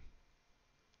see.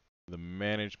 The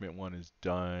management one is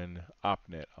done.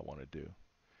 OPNet I want to do.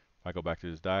 If I go back to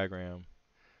this diagram,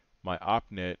 My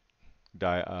OPNet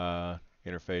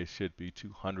interface should be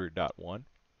 200.1,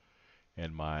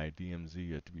 and my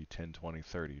DMZ it to be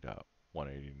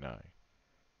 1020.30.189.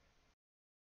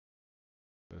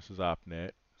 This is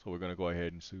OPNet, so we're going to go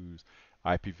ahead and choose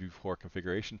IPv4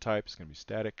 configuration type. It's going to be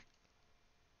static,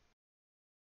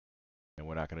 and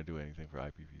we're not going to do anything for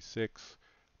IPv6,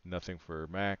 nothing for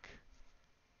Mac.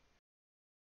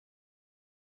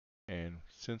 And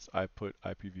since I put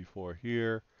IPv4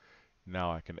 here,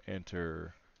 now I can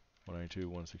enter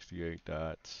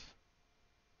 192.168.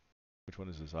 Which one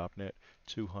is this? OPNet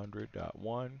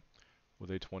 200.1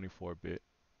 with a 24-bit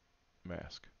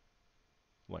mask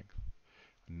length.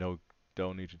 No,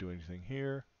 don't need to do anything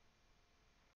here.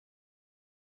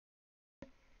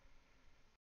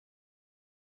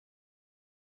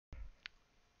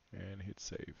 And hit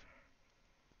save.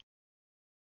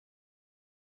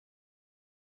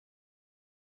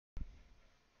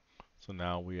 So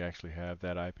now we actually have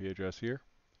that IP address here.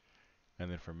 And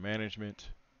then for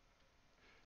management,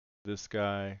 this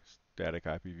guy, static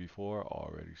IPv4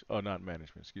 already, oh, not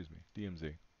management, excuse me,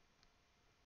 DMZ.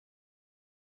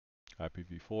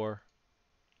 IPv4,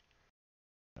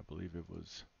 I believe it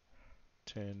was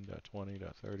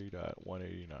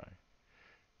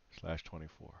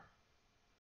 10.20.30.189/24.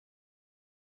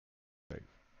 Save.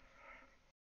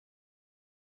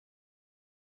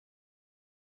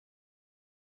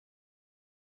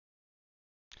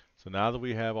 So now that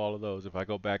we have all of those, if I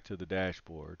go back to the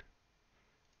dashboard,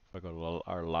 if I go to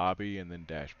our lobby and then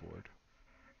dashboard,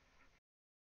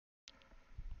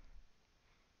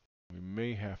 we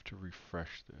may have to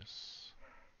refresh this.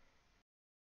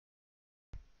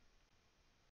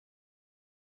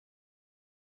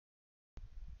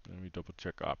 Let me double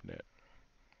check OPNet.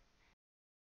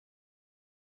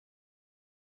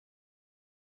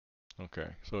 Okay,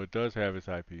 so it does have its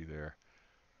IP there.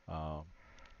 Um,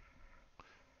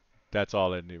 that's all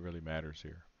that really matters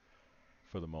here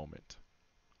for the moment.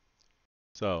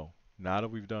 So now that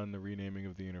we've done the renaming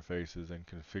of the interfaces and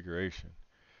configuration,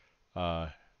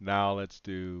 now let's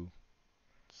do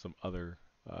some other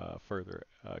further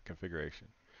configuration.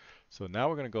 So now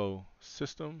we're going to go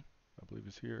System, I believe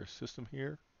it's here, System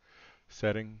here,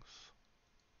 Settings,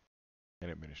 and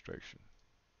Administration.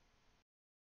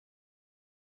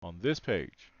 On this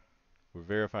page, we're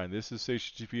verifying this is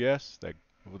HTTPS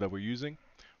that we're using.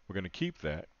 We're going to keep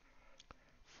that.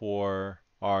 For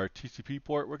our TCP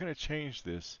port, we're going to change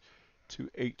this to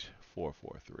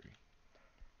 8443.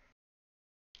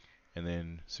 And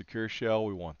then Secure Shell,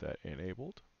 we want that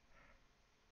enabled.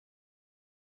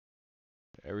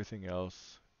 Everything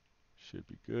else should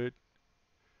be good.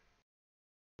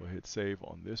 We'll hit save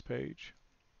on this page.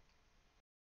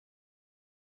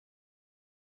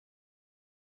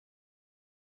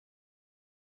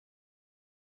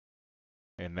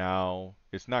 And now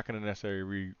it's not going to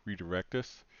necessarily redirect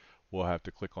us. We'll have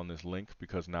to click on this link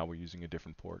because now we're using a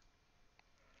different port.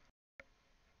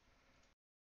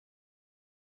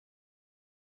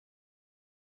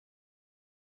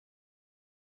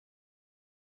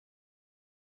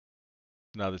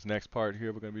 Now this next part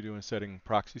here, we're going to be doing setting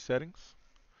proxy settings.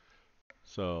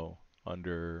 So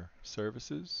under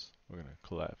services, we're going to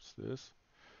collapse this.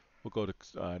 We'll go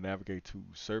to navigate to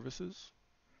services,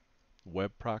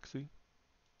 web proxy,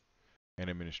 and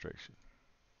administration.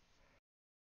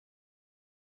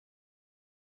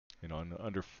 And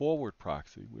under forward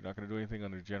proxy, we're not going to do anything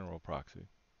under general proxy.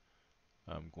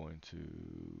 I'm going to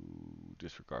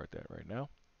disregard that right now.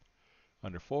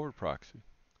 Under forward proxy,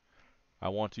 I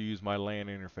want to use my LAN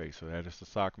interface, so that is the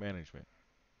SOC management.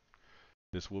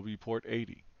 This will be port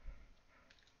 80.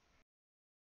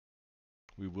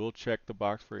 We will check the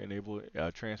box for enable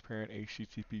transparent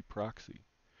HTTP proxy.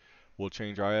 We'll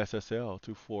change our SSL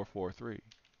to 443.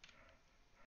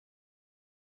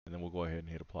 And then we'll go ahead and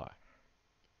hit apply.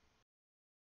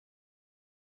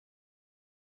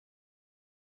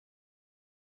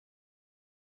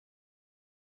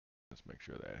 Let's make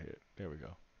sure that hit. There we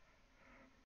go.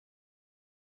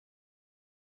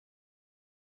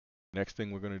 Next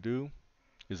thing we're going to do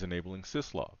is enabling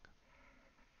syslog.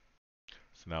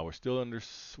 So now we're still under,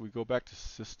 we go back to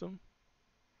system.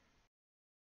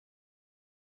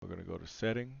 We're going to go to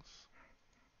settings.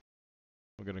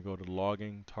 We're going to go to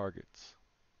logging targets.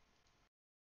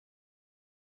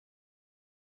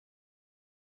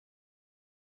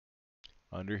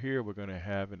 Under here, we're going to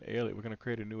have an alias. We're going to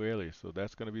create a new alias. So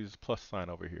that's going to be this plus sign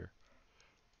over here.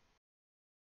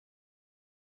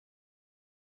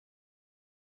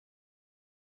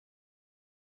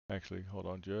 Actually, hold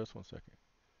on just one second.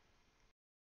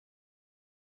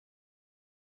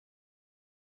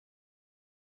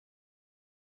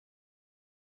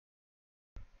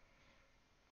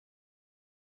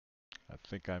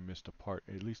 think I missed a part,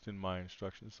 at least in my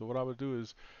instructions. So what I would do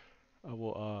is I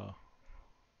will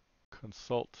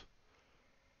consult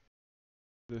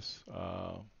this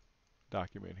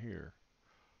document here.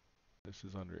 This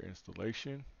is under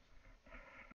installation.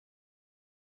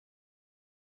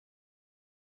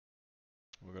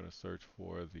 We're going to search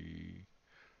for the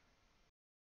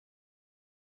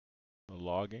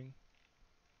logging.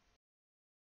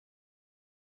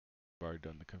 We've already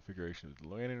done the configuration of the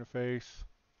LAN interface.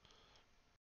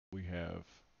 We have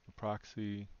the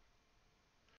proxy.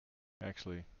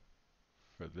 Actually,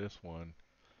 for this one,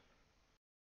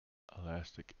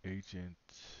 Elastic Agent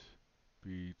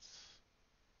beats.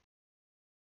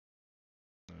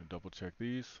 I'm going to double check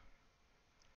these.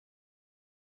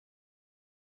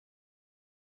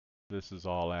 This is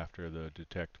all after the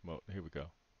detect mode. Here we go.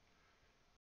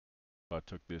 I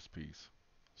took this piece.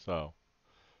 So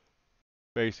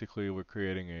basically, we're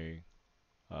creating a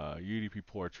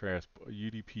UDP4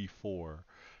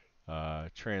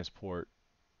 transport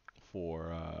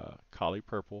for Kali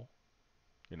Purple,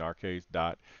 in our case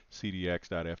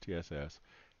 .cdx.ftss,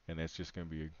 and that's just going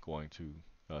to be going to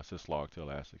syslog to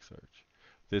Elasticsearch.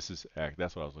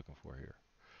 That's what I was looking for here.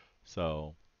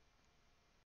 So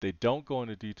they don't go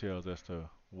into details as to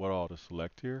what all to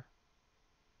select here,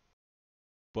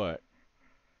 but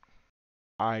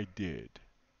I did.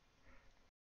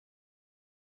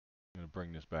 I'm going to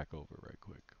bring this back over right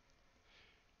quick.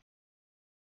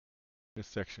 This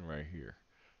section right here.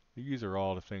 These are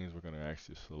all the things we're going to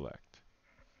actually select.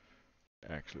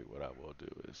 Actually, what I will do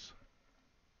is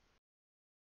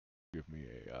give me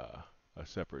a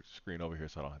separate screen over here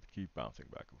so I don't have to keep bouncing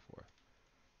back and forth.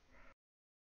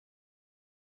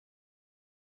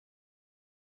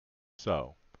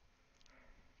 So,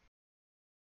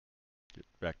 get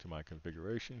back to my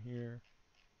configuration here.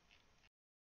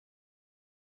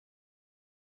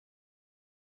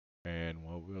 And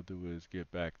what we'll do is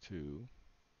get back to,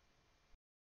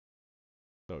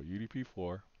 so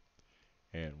UDP4,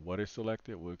 and what is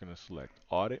selected, we're going to select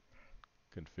audit,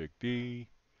 config D,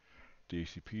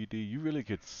 DHCPD. You really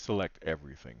could select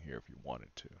everything here if you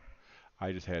wanted to.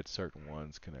 I just had certain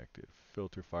ones connected.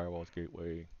 Filter, firewalls,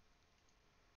 gateway,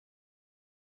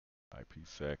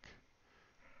 IPsec,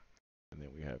 and then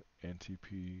we have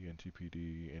NTP,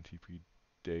 NTPD, NTP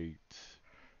date,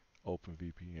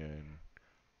 OpenVPN,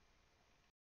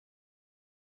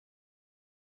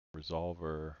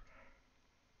 Resolver,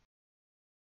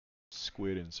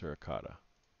 Squid, and Suricata.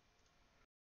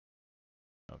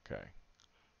 Okay.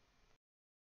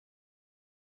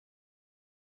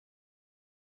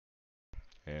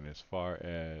 And as far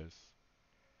as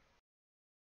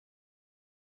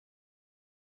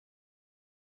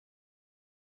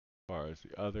the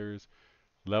others,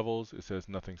 levels, it says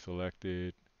nothing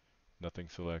selected, nothing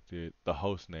selected. The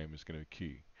host name is going to be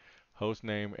key. Host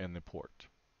name and the port.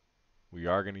 We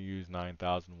are going to use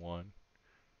 9001,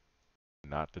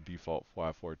 not the default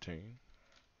 514.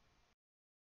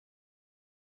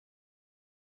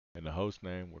 And the host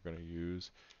name, we're going to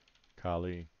use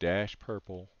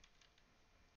Kali-purple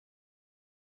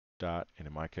dot, and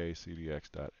in my case,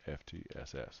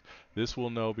 cdx.ftss. This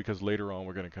will know because later on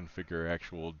we're going to configure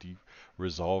actual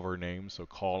resolver names, so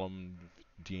column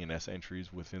DNS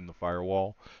entries within the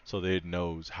firewall, so that it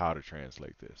knows how to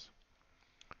translate this.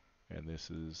 And this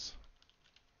is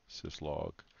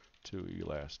syslog to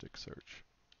Elasticsearch.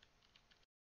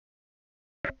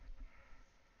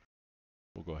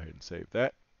 We'll go ahead and save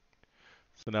that.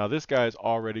 So now this guy is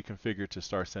already configured to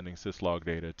start sending syslog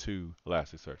data to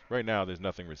Elasticsearch. Right now there's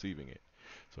nothing receiving it,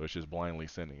 so it's just blindly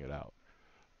sending it out.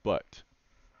 But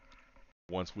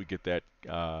once we get that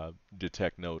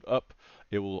detect node up,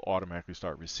 it will automatically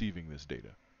start receiving this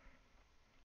data.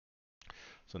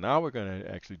 So now we're going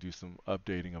to actually do some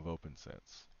updating of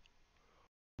OPNsense.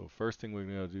 So first thing we're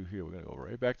going to do here, we're going to go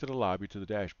right back to the lobby, to the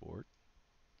dashboard.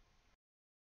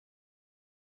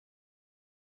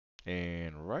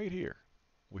 And right here,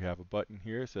 we have a button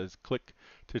here that says click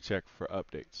to check for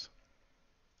updates.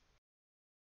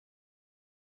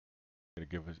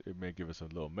 It may give us a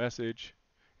little message.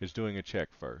 It's doing a check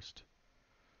first.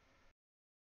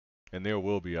 And there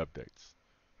will be updates.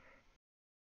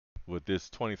 With this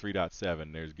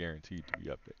 23.7, there's guaranteed to be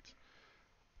updates.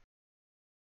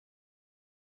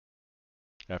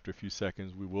 After a few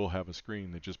seconds, we will have a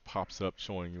screen that just pops up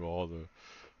showing you all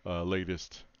the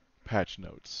latest patch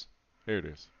notes. There it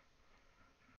is.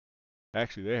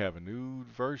 Actually, they have a new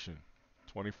version,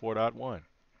 24.1.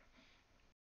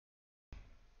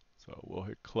 So we'll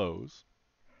hit close.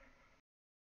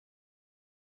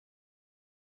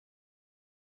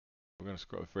 We're going to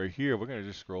scroll right here. We're going to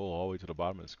just scroll all the way to the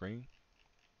bottom of the screen.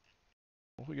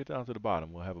 Once we get down to the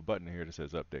bottom, we'll have a button here that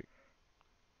says update.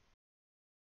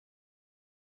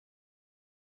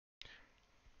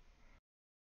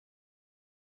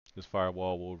 This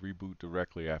firewall will reboot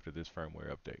directly after this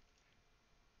firmware update.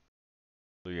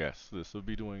 So yes, this will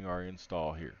be doing our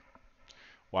install here.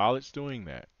 While it's doing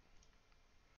that,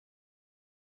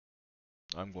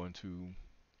 I'm going to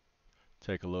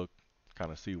take a look,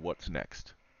 kind of see what's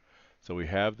next. So we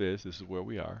have this is where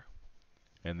we are.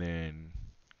 And then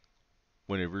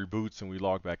when it reboots and we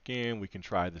log back in, we can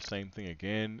try the same thing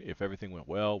again. If everything went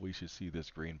well, we should see this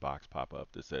green box pop up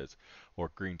that says,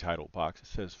 or green title box, it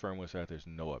says firmware status, there's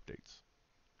no updates.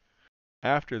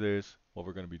 After this, what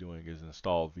we're going to be doing is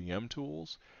install VM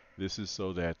tools. This is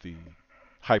so that the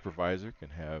hypervisor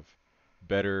can have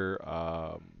better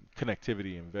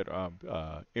connectivity and better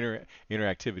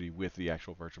interactivity with the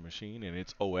actual virtual machine and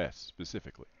its OS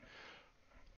specifically.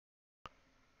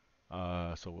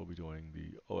 So we'll be doing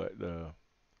the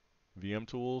VM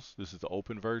tools. This is the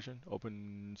open version,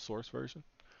 open source version.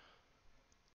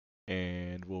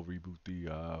 And we'll reboot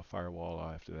the firewall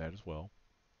after that as well.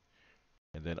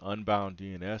 And then unbound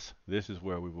DNS, this is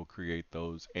where we will create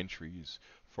those entries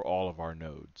for all of our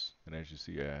nodes. And as you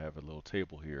see, I have a little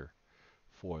table here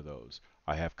for those.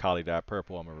 I have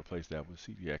Kali.purple, I'm going to replace that with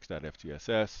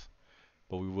cdx.ftss.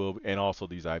 But we will, and also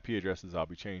these IP addresses, I'll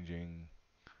be changing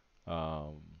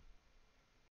to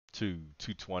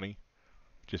 220,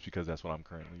 just because that's what I'm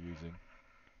currently using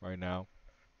right now.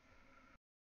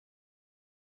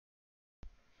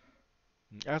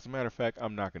 As a matter of fact,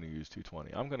 I'm not going to use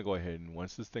 220. I'm going to go ahead and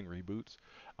once this thing reboots,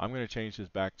 I'm going to change this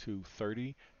back to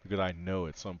 30 because I know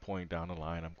at some point down the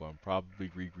line I'm going to probably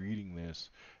be reading these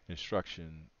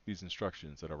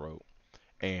instructions that I wrote,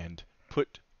 and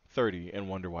put 30 and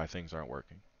wonder why things aren't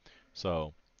working.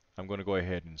 So I'm going to go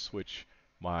ahead and switch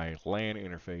my LAN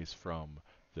interface from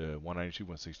the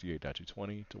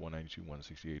 192.168.220 to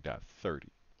 192.168.30.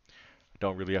 I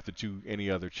don't really have to do any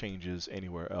other changes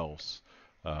anywhere else.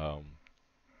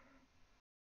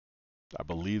 I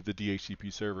believe the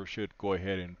DHCP server should go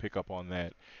ahead and pick up on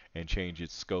that and change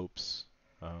its scopes.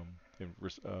 And,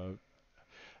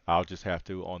 I'll just have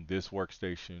to, on this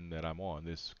workstation that I'm on,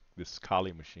 this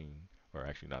Kali machine, or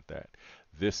actually not that,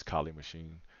 this Kali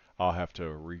machine, I'll have to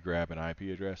re-grab an IP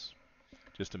address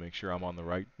just to make sure I'm on the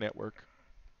right network.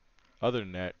 Other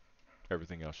than that,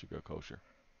 everything else should go kosher.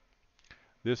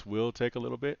 This will take a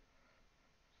little bit,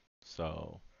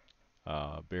 so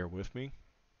bear with me.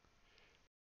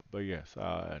 But yes,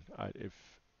 if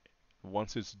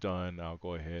once it's done, I'll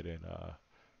go ahead and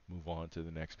move on to the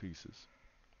next pieces.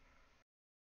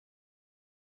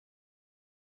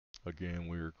 Again,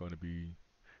 we're going to be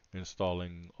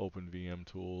installing OpenVM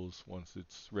tools once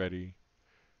it's ready.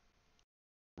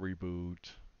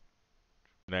 Reboot.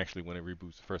 And actually, when it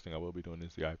reboots, the first thing I will be doing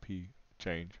is the IP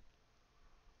change.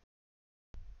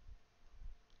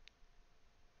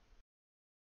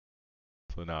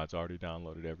 So now it's already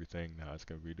downloaded everything. Now it's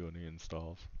going to be doing the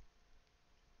installs.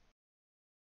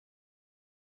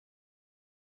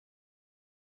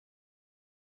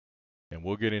 And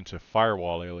we'll get into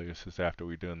firewall aliases after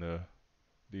we've done the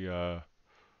the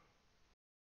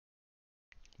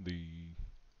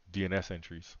DNS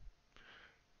entries.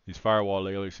 These firewall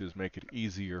aliases make it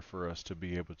easier for us to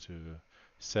be able to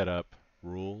set up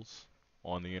rules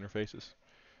on the interfaces.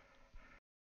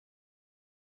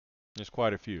 There's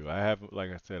quite a few. I have,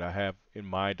 like I said, I have in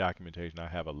my documentation, I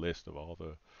have a list of all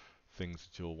the things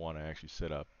that you'll want to actually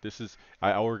set up. This is,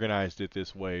 I organized it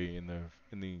this way in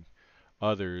the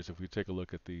others. If we take a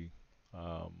look at the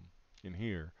um, in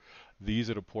here, these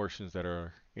are the portions that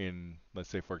are in, let's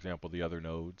say for example, the other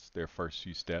nodes, their first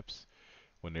few steps.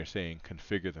 When they're saying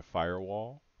configure the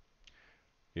firewall,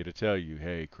 it'll tell you,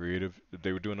 hey,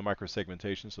 they were doing the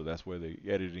microsegmentation, so that's where they're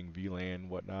editing VLAN,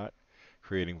 whatnot,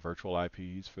 creating virtual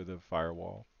IPs for the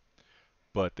firewall.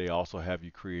 But they also have you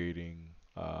creating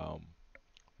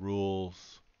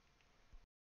rules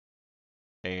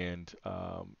and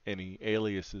any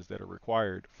aliases that are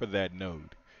required for that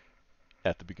node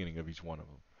at the beginning of each one of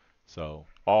them. So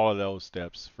all of those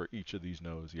steps for each of these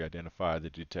nodes, the identify, the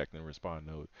detect, and respond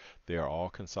node, they are all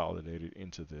consolidated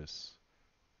into this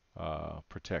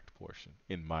protect portion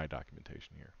in my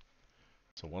documentation here.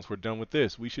 So once we're done with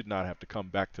this, we should not have to come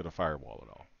back to the firewall at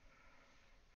all.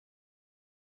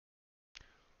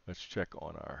 Let's check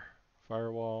on our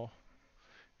firewall.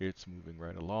 It's moving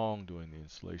right along, doing the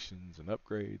installations and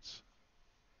upgrades.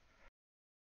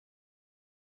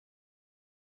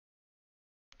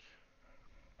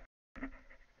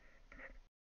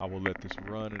 I will let this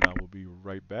run and I will be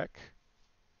right back.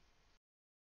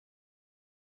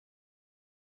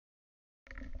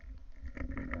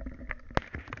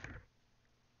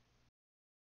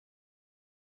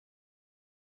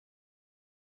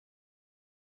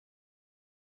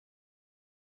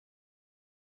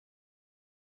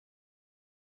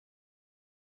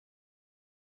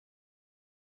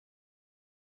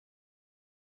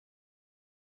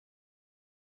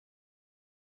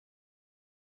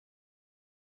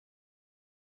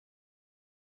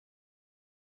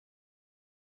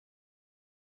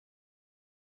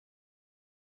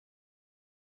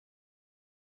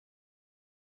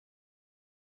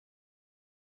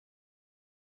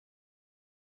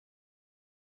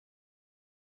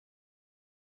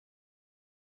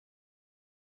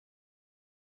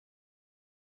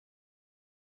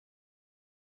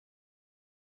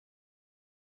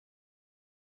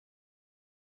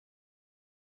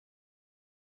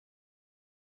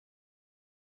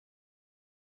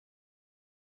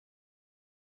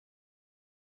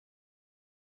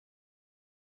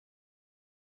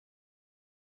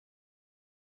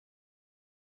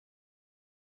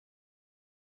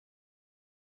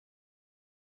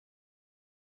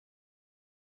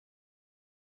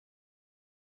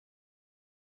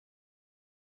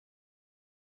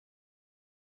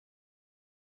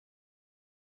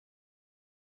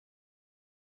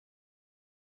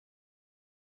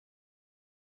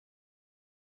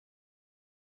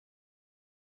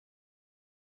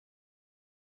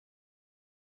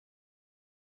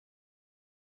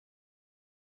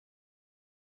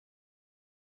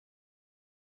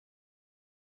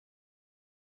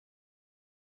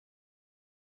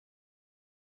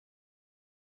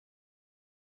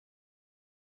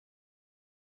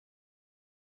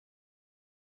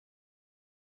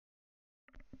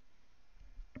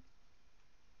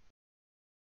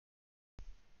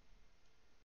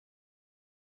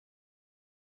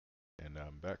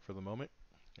 back for the moment,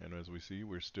 and as we see,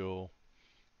 we're still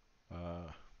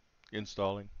uh,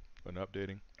 installing and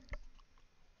updating.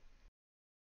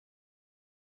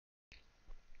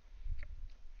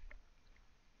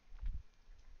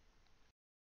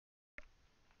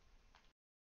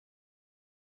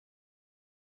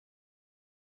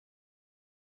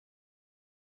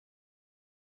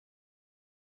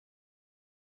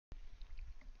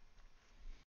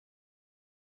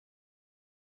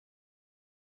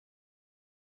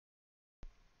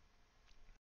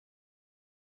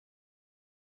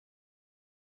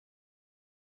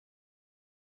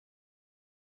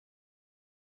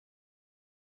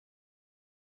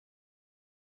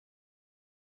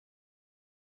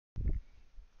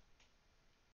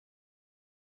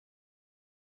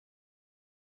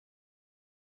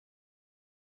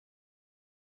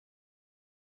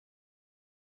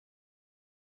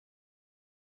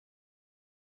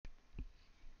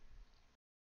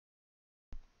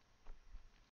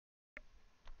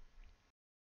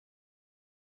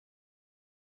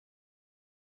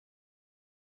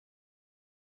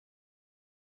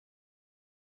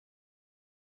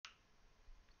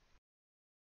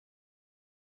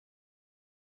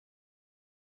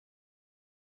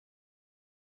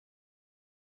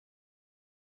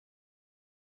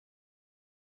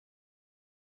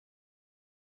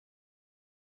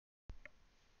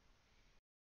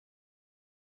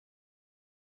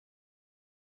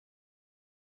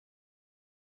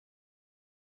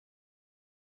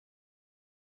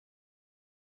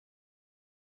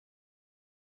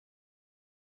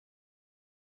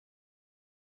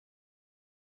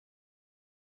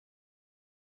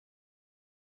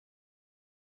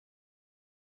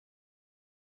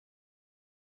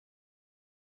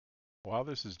 While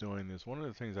this is doing this, one of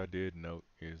the things I did note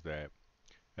is that,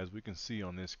 as we can see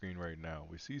on this screen right now,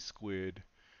 we see squid.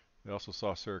 We also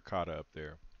saw suricata up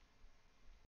there.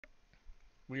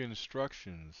 The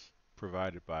instructions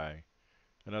provided by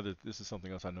this is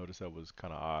something else I noticed that was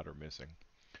kind of odd or missing.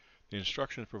 The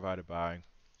instructions provided by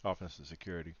offensive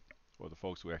security, or the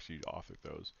folks who actually authored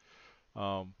those,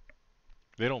 um,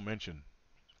 they don't mention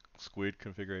squid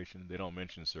configuration. They don't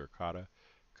mention suricata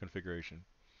configuration.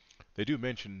 They do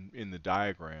mention in the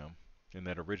diagram, in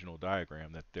that original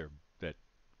diagram, that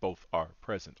both are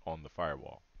present on the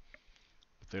firewall,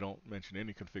 but they don't mention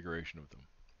any configuration of them.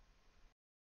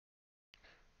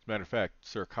 As a matter of fact,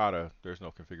 suricata, there's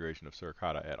no configuration of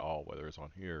suricata at all, whether it's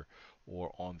on here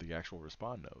or on the actual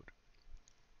respond node.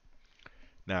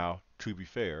 Now, to be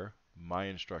fair, my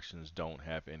instructions don't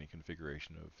have any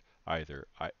configuration of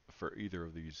for either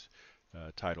of these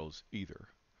titles either.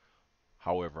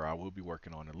 However, I will be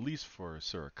working on, at least for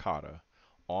suricata,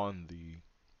 on the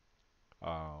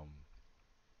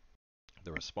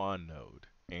respond node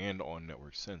and on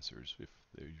network sensors. If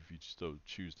you still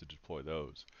choose to deploy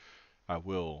those, I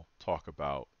will talk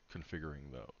about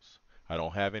configuring those. I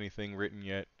don't have anything written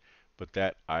yet, but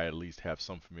that I at least have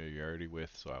some familiarity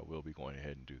with, so I will be going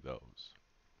ahead and do those.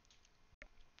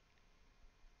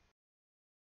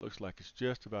 Looks like it's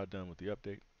just about done with the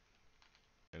update,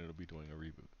 and it'll be doing a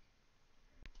reboot.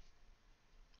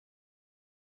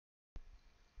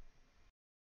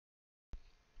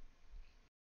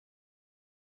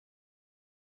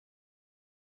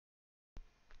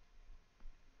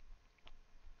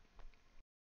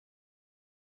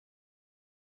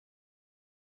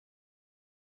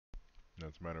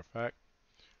 As a matter of fact,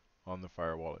 on the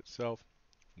firewall itself,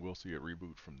 we'll see it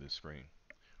reboot from this screen.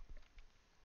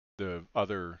 The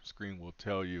other screen will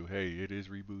tell you, hey, it is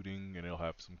rebooting, and it'll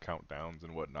have some countdowns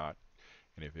and whatnot.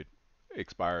 And if it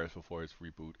expires before its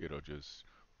reboot, it'll just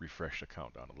refresh the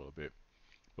countdown a little bit.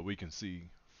 But we can see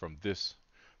from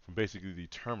basically the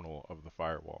terminal of the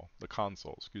firewall, the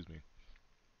console, excuse me.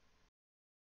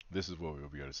 This is where we'll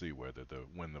be able to see whether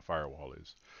when the firewall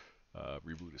is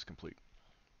reboot is complete.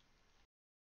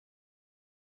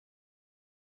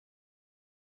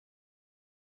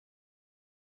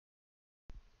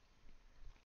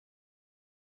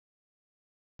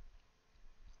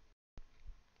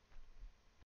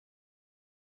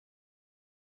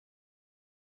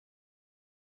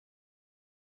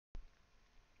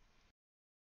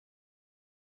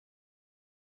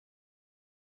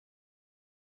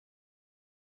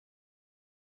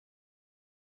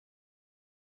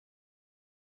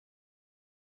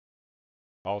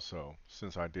 Also,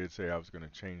 since I did say I was going to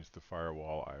change the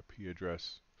firewall IP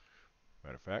address,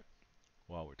 matter of fact,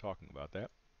 while we're talking about that,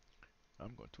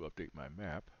 I'm going to update my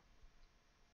map.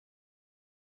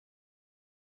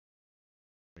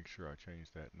 Make sure I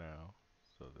change that now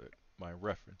so that my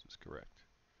reference is correct.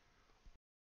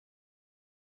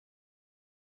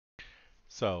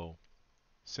 So,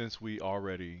 since we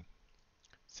already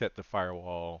set the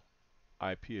firewall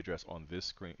IP address on this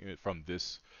screen from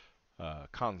this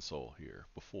console here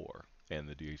before, and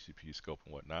the DHCP scope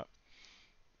and whatnot.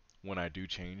 When I do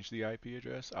change the IP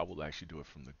address, I will actually do it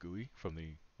from the GUI, from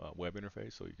the web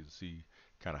interface, so you can see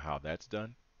kind of how that's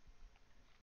done.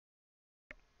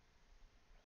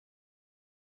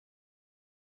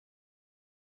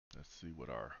 Let's see what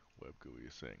our web GUI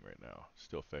is saying right now.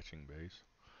 Still fetching base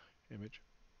image.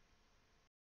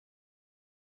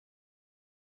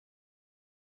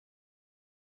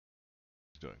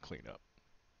 It's doing cleanup.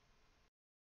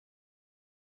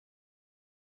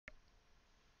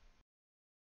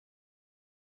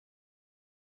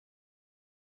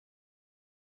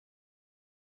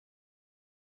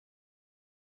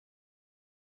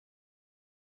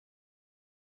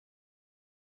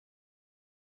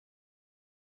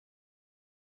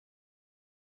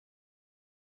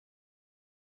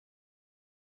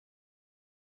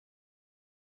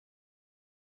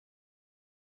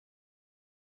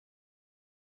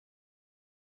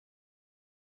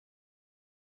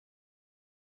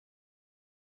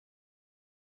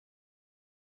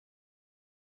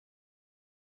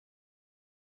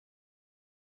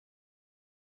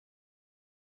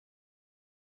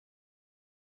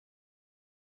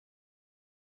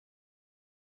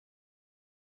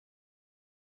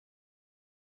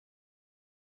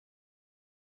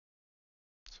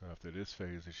 So after this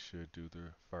phase, it should do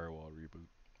the firewall reboot.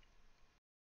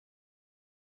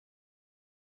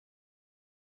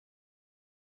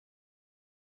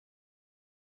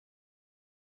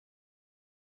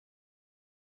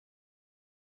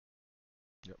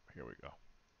 Yep, here we go.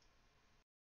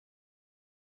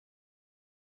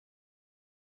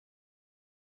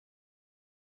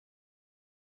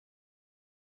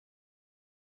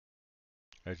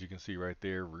 As you can see right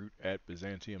there, root at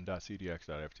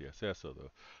byzantium.cdx.ftss.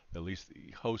 So at least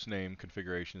the host name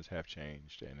configurations have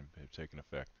changed and have taken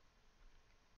effect.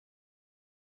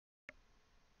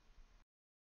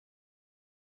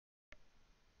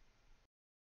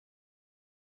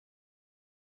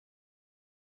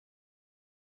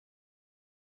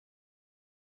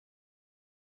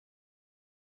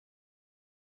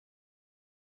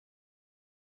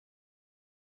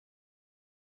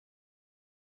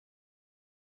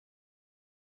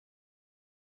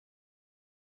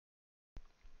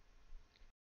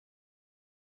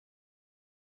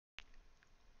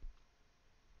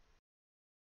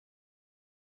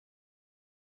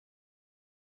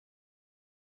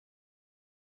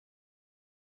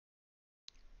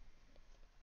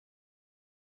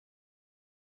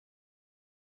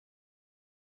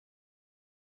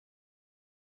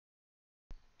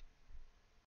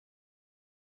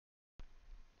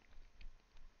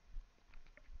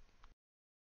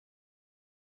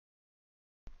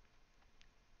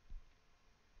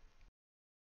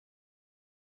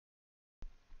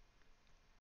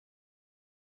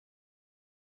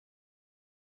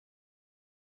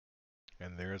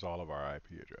 And there's all of our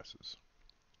IP addresses,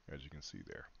 as you can see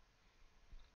there.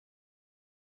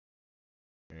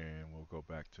 And we'll go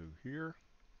back to here.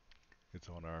 It's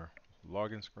on our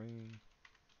login screen.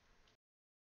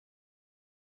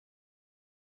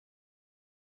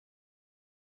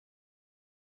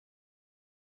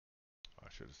 I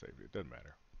should have saved it. It doesn't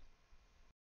matter.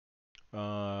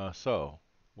 So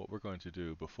what we're going to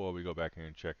do before we go back here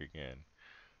and check again,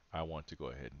 I want to go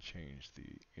ahead and change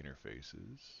the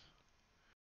interfaces.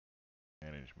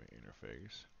 Management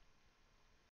interface.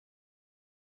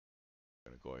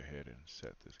 I'm going to go ahead and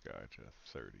set this guy to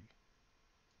 30.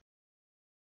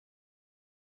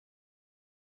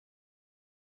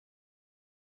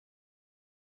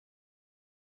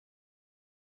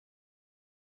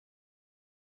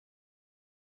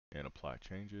 And apply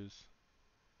changes.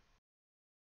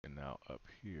 And now up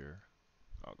here,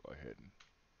 I'll go ahead and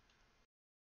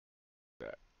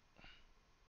that.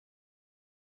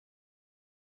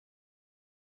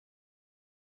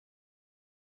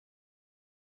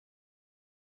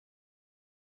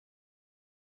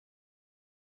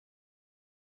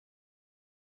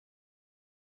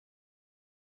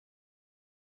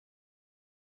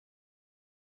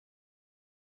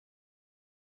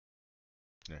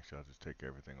 Next, I'll just take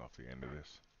everything off the end of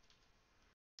this.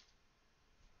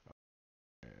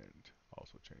 And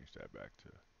also change that back to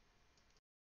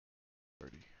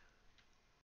 30.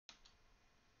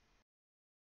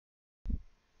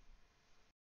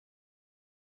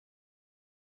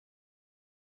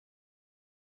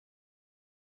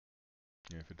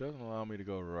 And if it doesn't allow me to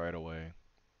go right away,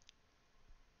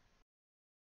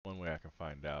 one way I can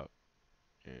find out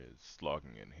is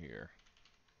logging in here.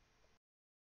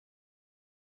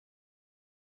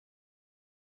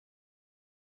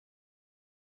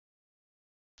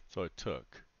 So it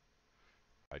took.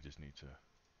 I just need to.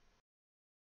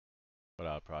 What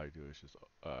I'll probably do is just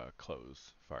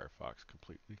close Firefox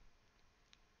completely.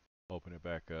 Open it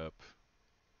back up.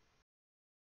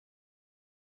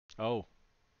 Oh,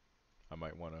 I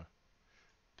might want to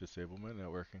disable my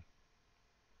networking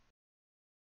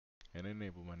and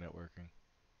enable my networking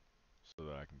so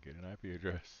that I can get an IP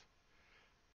address.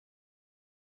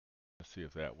 Let's see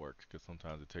if that works, because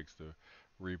sometimes it takes the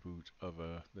reboot of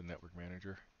the network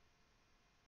manager.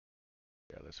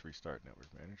 Yeah, let's restart network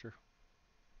manager.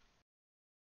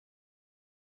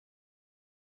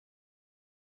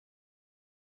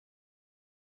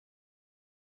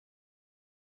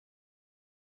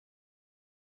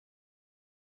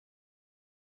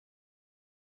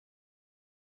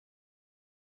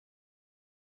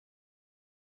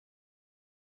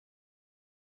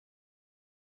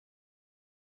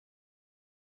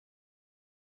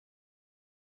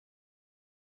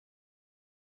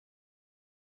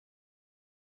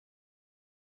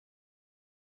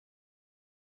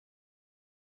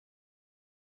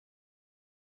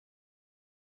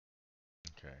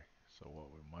 Okay, so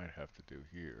what we might have to do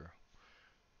here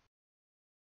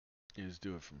is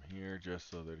do it from here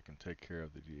just so that it can take care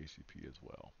of the DHCP as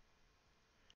well.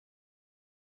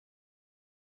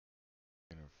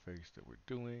 Interface that we're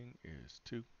doing is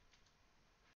 2.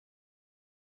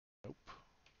 Nope.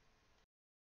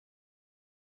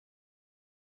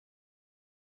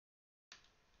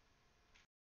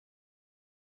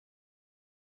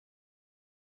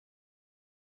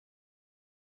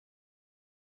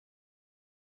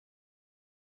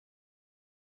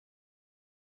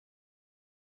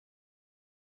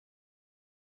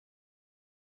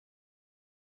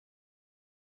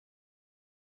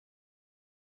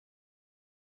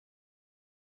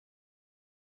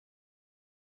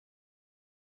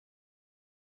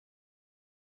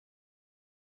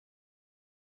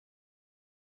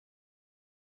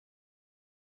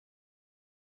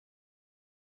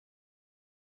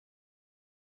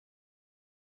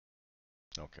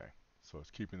 Okay, so it's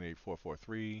keeping the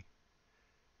 8443.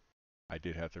 I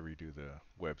did have to redo the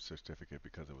web certificate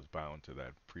because it was bound to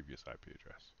that previous IP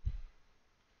address.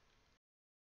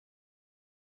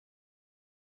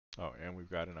 Oh, and we've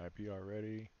got an IP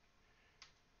already.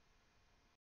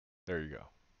 There you go.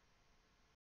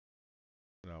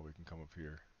 Now we can come up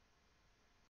here.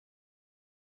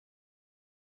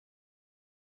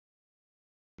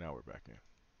 Now we're back in.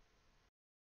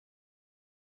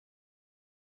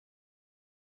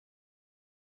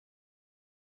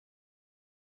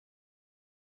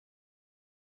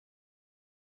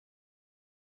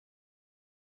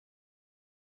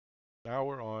 Now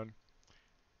we're on.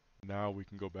 Now we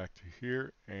can go back to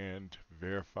here and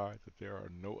verify that there are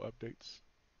no updates.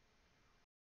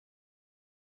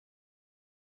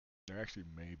 There actually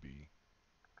may be.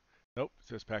 Nope, it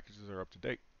says packages are up to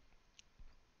date.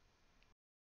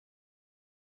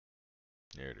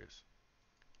 There it is.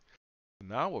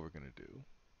 Now what we're going to do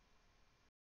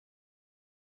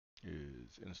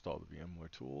is install the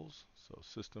VMware tools. So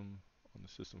system, on the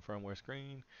system firmware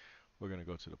screen, we're going to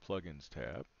go to the plugins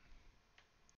tab.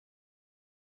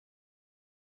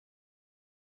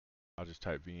 I'll just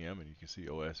type VM and you can see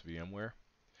OS VMware.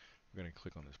 We're going to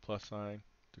click on this plus sign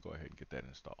to go ahead and get that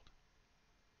installed.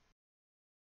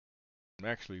 And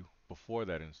actually, before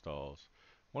that installs,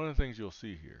 one of the things you'll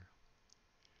see here,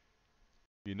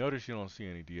 you notice you don't see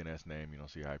any DNS name, you don't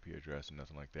see IP address and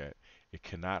nothing like that. It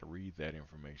cannot read that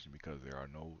information because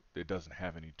it doesn't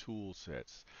have any tool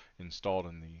sets installed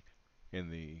in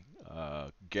the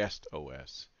guest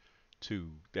OS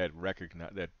to that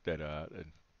recognize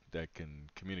that can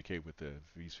communicate with the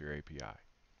vSphere API.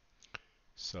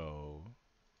 So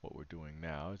what we're doing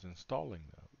now is installing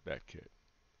that kit.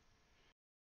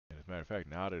 And as a matter of fact,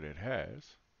 now that it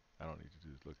has, I don't need to do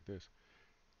look at this.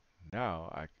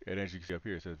 Now, and as you can see up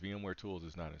here, it says VMware Tools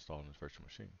is not installed on this virtual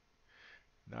machine.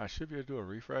 Now I should be able to do a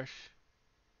refresh.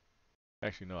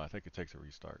 Actually, no, I think it takes a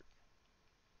restart.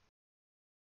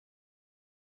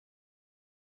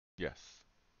 Yes,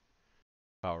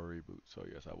 power reboot. So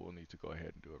yes, I will need to go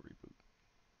ahead and do a reboot.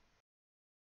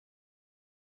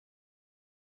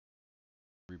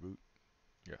 Reboot,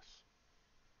 yes.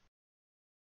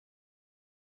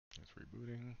 It's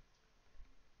rebooting.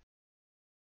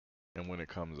 And when it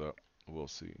comes up, we'll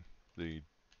see the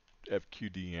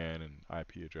FQDN and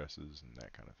IP addresses and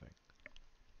that kind of thing.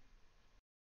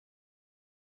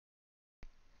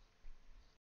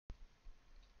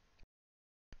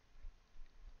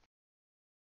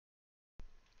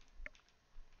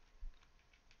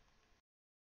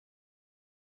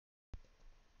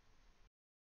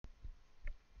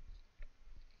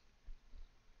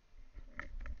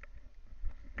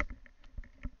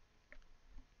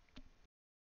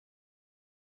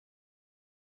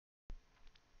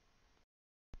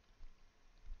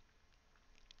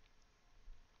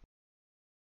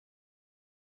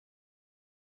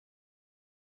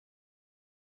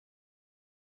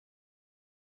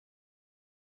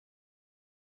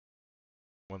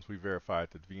 Once we verified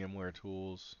that VMware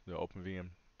tools, the OpenVM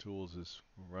tools is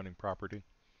running properly,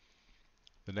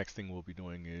 the next thing we'll be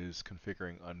doing is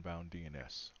configuring unbound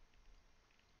DNS.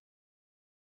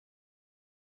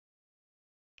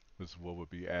 This is what we'll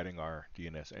be adding our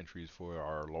DNS entries for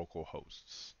our local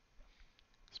hosts,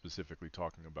 specifically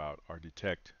talking about our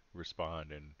detect,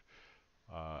 respond, and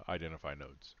identify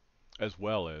nodes, as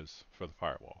well as for the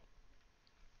firewall.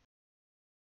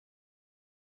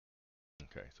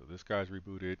 Okay, so this guy's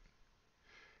rebooted,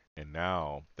 and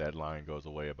now that line goes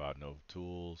away about no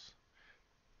tools.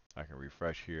 I can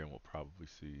refresh here and we'll probably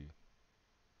see,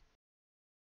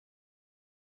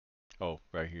 oh,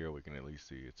 right here we can at least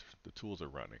see it's the tools are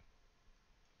running.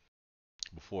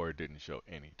 Before it didn't show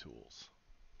any tools.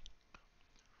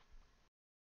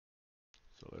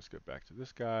 So let's get back to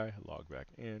this guy, log back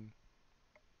in.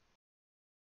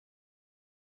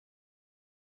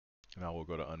 Now we'll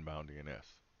go to Unbound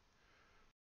DNS.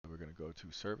 We're going to go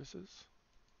to Services,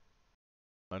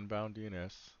 Unbound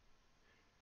DNS,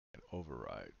 and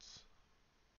Overrides.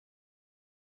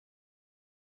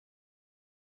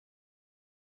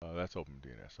 That's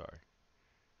OpenDNS, sorry.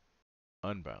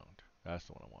 Unbound, that's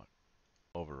the one I want.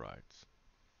 Overrides.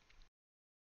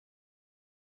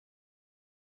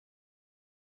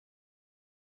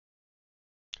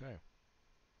 Okay.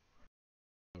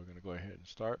 So we're going to go ahead and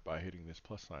start by hitting this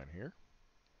plus sign here.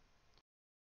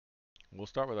 We'll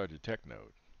start with our detect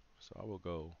node. So I will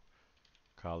go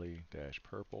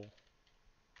Kali-purple.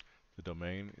 The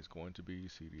domain is going to be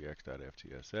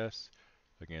cdx.ftss.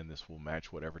 Again, this will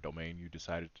match whatever domain you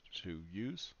decided to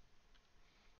use.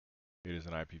 It is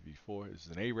an IPv4. This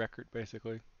is an A record,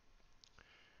 basically.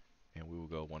 And we will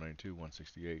go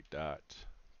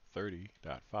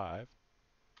 192.168.30.5.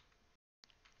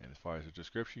 And as far as the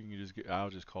description, I'll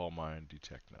just call mine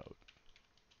detect node.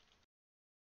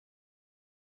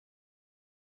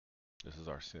 This is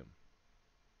our SIM,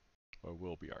 or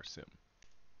will be our SIM.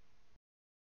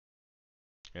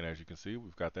 And as you can see,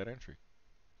 we've got that entry.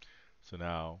 So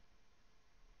now,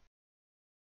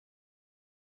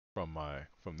 from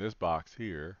this box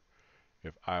here,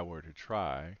 if I were to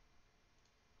try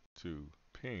to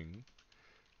ping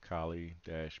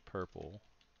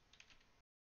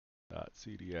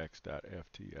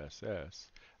kali-purple.cdx.ftss,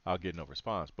 I'll get no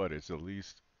response, but it's at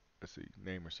least, let's see,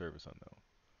 name or service unknown.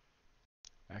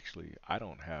 Actually, I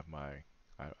don't have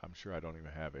I'm sure I don't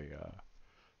even have a,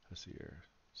 let's see here,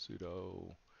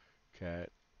 sudo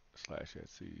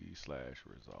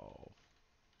cat/etc/resolve.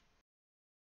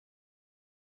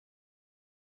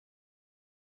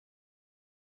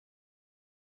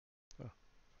 Huh,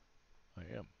 I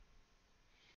am.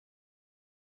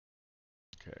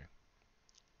 Okay.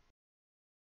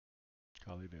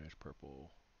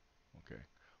 Kali-purple. Okay.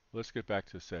 Let's get back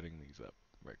to setting these up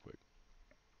right quick.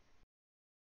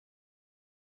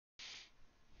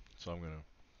 So I'm going to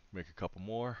make a couple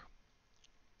more.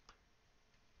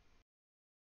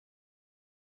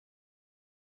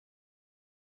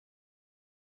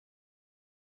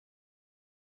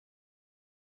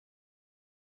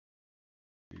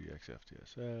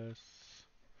 cdx.ftss.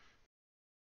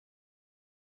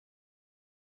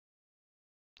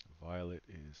 Violet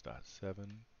is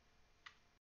 .7.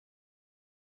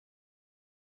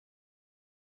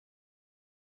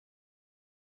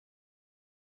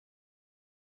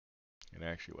 And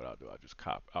actually what I'll do,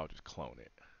 I'll just clone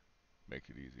it. Make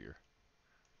it easier.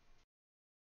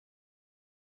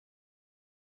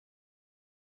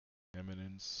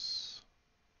 Eminence.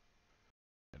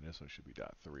 And this one should be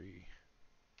 .3.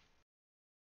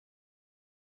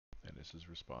 And this is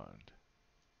respond.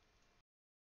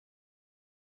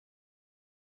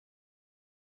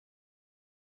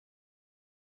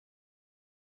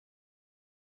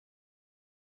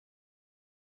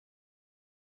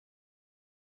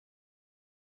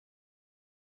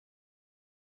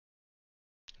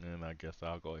 And I guess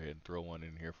I'll go ahead and throw one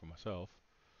in here for myself.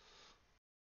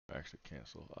 Actually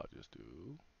cancel, I'll just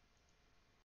do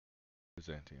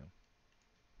Byzantium.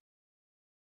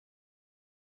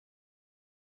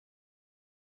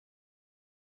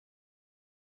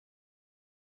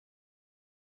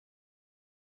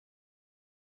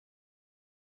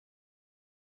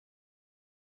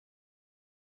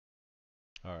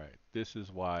 Alright, this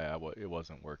is why it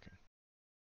wasn't working.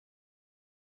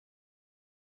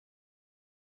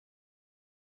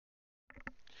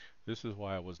 This is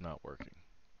why it was not working.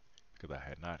 Because I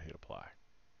had not hit apply.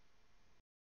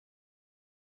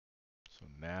 So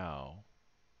now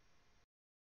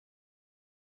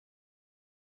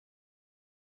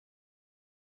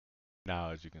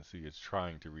as you can see, it's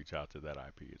trying to reach out to that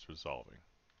IP. It's resolving.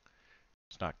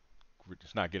 It's not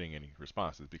it's not getting any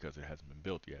responses because it hasn't been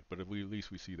built yet. But at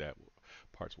least we see that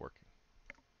part's working.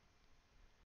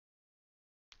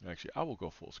 Actually, I will go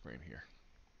full screen here.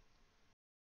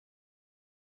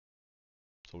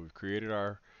 So we've created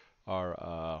our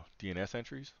DNS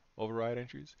entries, override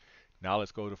entries. Now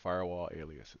let's go to firewall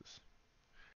aliases.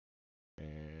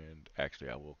 And actually,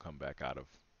 I will come back out of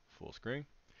full screen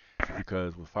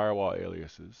because with firewall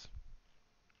aliases,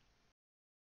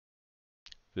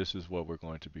 this is what we're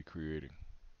going to be creating.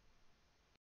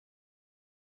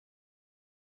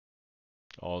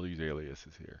 All these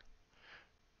aliases here.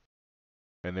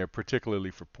 And they're particularly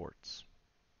for ports,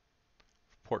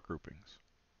 port groupings.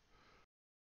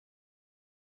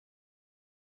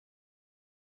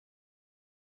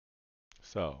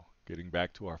 So getting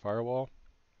back to our firewall,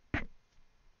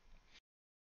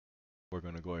 we're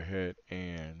going to go ahead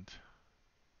and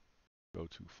go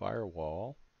to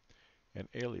firewall and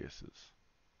aliases.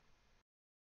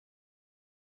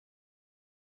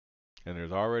 And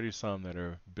there's already some that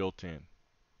are built in.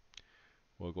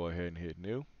 We'll go ahead and hit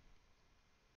new.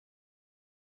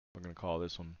 We're going to call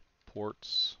this one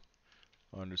ports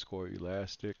underscore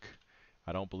elastic.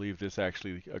 I don't believe this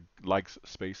actually likes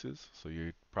spaces, so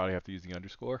you probably have to use the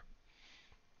underscore.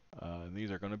 And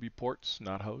these are going to be ports,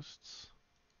 not hosts.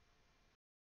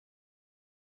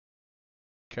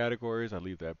 Categories, I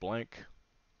leave that blank.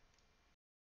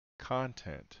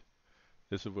 Content.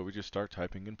 This is where we just start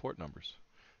typing in port numbers.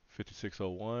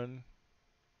 5601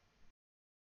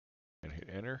 and hit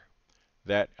enter.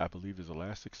 That I believe is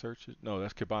Elasticsearch. No,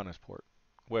 that's Kibana's port,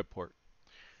 web port.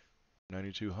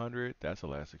 9200, that's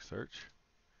Elasticsearch.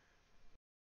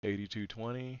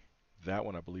 8220, that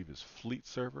one I believe is Fleet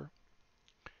Server.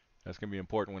 That's going to be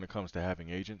important when it comes to having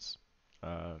agents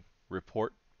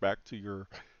report back to your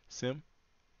SIM.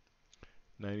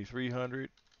 9300,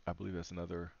 I believe that's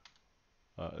another,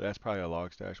 that's probably a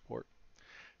Logstash port.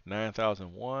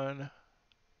 9001,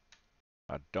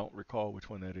 I don't recall which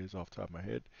one that is off the top of my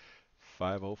head.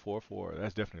 5044,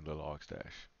 that's definitely the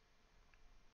Logstash.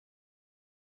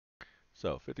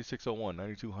 So 5601,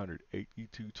 9200,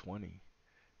 8220,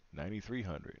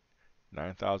 9300,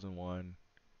 9001,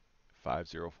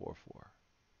 5044.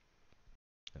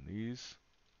 And these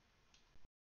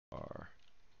are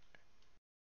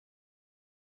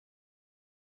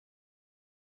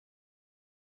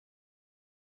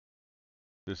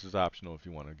this is optional if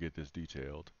you want to get this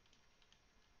detailed.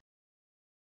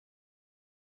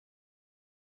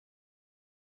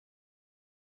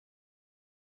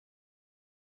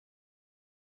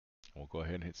 We'll go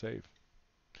ahead and hit save.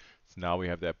 So now we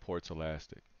have that ports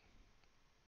elastic.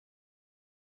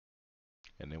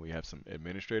 And then we have some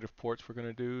administrative ports we're going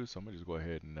to do. So I'm going to just go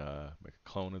ahead and make a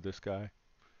clone of this guy.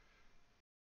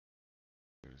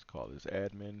 Let's call this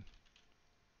admin.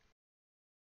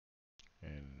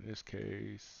 And in this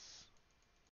case,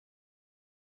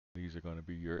 these are going to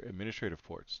be your administrative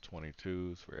ports.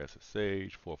 22s for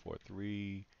SSH,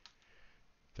 443,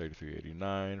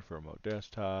 3389 for remote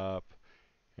desktop,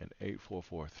 and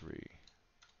 8443.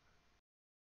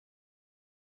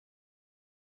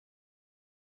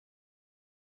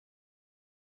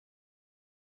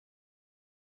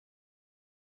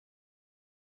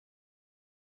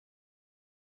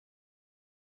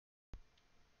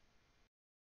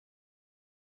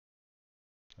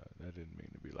 That didn't mean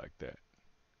to be like that.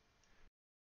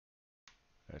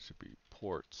 That should be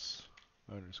ports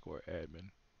underscore admin.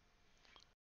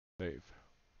 Save.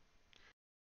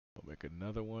 We'll make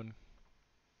another one.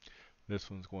 This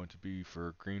one's going to be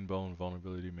for Greenbone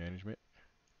Vulnerability Management.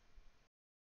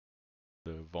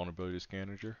 The vulnerability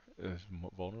scanner.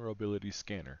 Vulnerability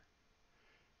scanner.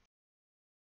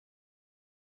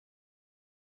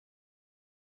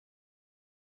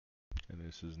 And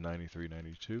this is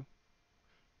 9392.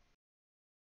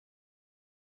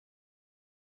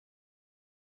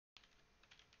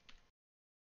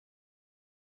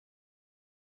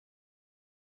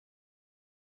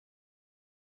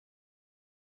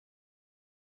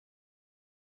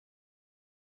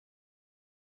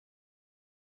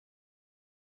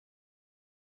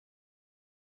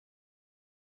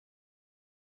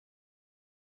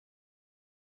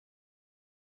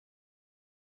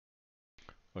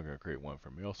 We're going to create one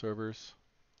for mail servers.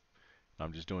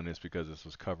 I'm just doing this because this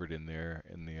was covered in there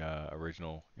in the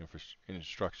original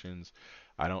instructions.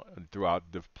 I don't,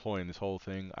 throughout deploying this whole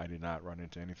thing, I did not run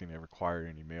into anything that required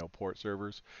any mail port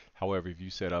servers. However, if you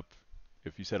set up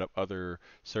other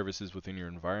services within your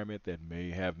environment that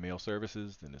may have mail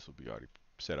services, then this will be already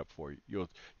set up for you.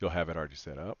 You'll have it already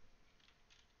set up.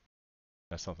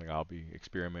 That's something I'll be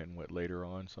experimenting with later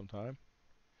on sometime.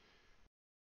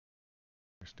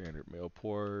 Standard mail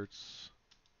ports.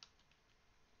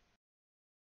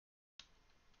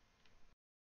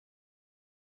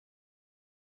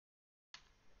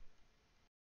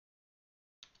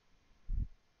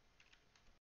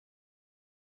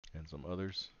 and some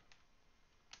others.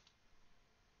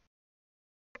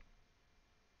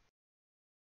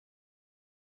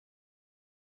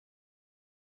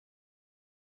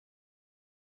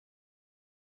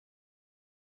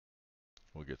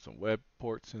 We'll get some web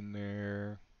ports in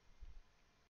there.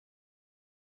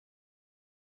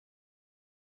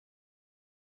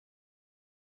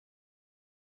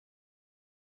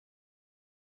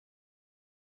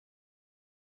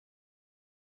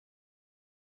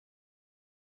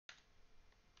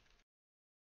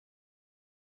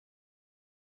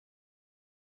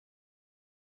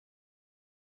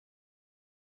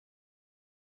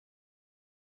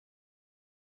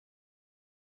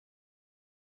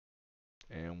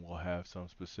 And we'll have some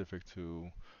specific to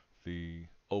the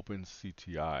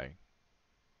OpenCTI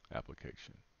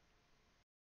application.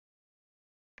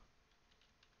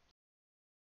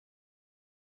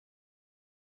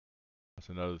 That's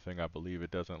another thing I believe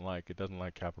it doesn't like. It doesn't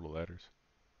like capital letters.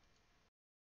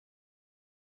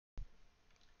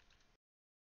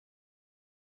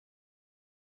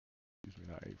 Excuse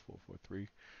me, not 8443,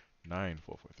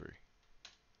 9443.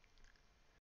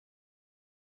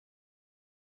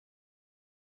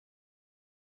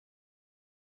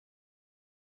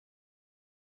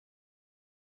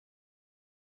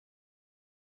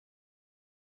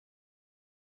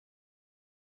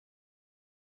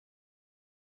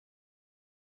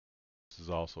 This is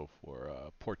also for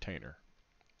Portainer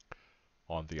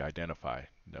on the identify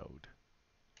node.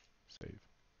 Save.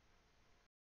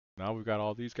 Now we've got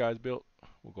all these guys built.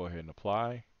 We'll go ahead and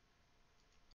apply.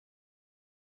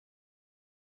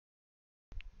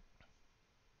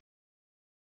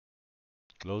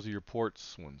 Those are your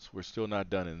ports ones. We're still not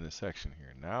done in this section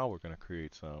here. Now we're going to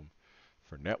create some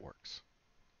for networks.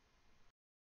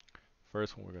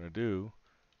 First one we're going to do,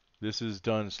 this is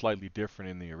done slightly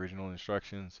different in the original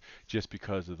instructions just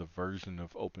because of the version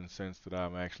of OPNsense that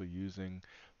I'm actually using.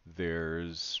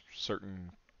 There's certain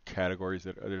categories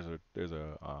that there's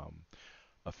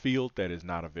a field that is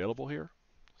not available here.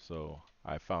 So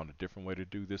I found a different way to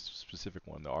do this specific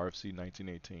one, the RFC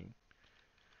 1918,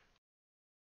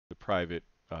 the private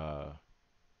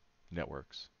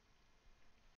networks.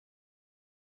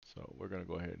 So we're going to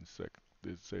go ahead and say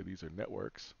these are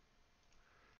networks.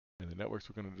 And the networks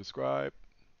we're going to describe,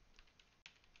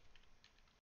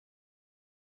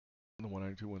 the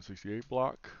 192.168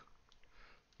 block,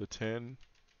 the 10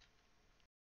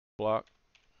 block,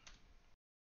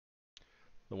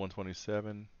 the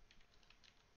 127,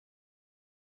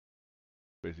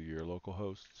 basically your local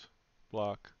hosts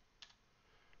block,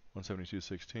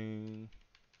 172.16,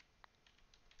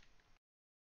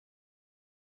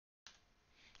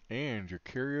 and your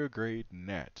carrier grade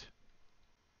net.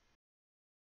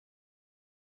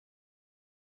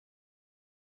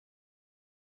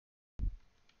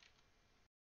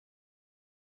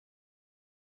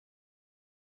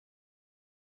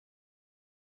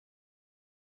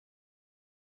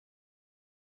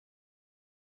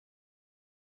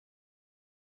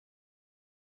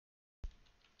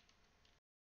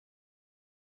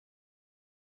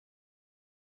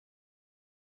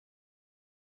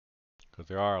 Because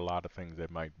there are a lot of things that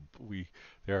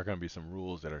there are going to be some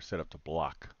rules that are set up to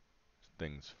block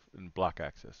things and block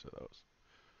access to those.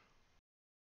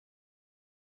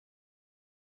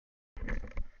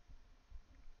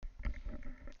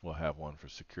 We'll have one for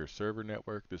secure server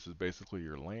network. This is basically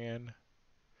your LAN.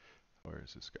 Where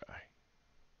is this guy?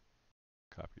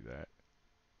 Copy that.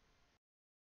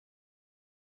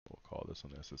 We'll call this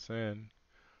one SSN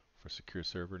for secure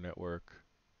server network.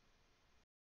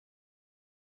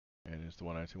 And it's the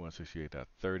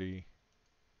 192.168.30.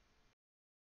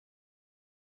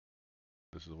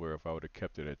 This is where if I would have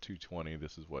kept it at 220,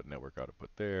 this is what network I would have put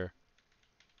there.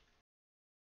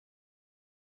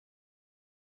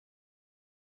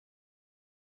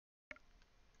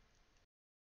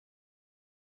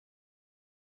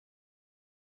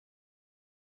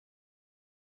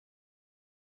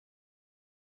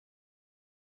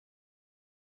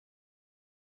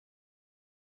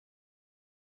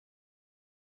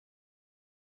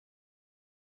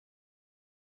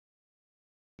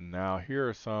 Now here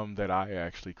are some that I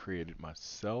actually created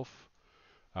myself.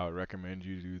 I would recommend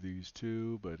you do these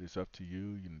too, but it's up to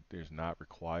you. There's not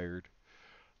required.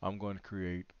 I'm going to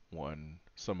create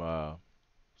some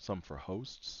for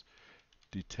hosts.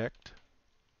 Detect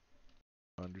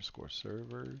underscore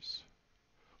servers.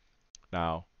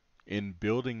 Now, in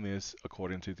building this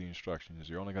according to the instructions,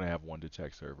 you're only going to have one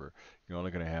detect server. You're only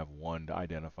going to have one to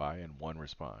identify and one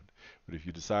respond. But if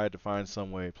you decide to find some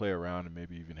way, play around, and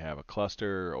maybe even have a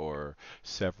cluster or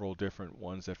several different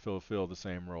ones that fulfill the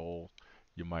same role,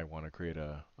 you might want to create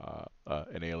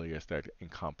an alias that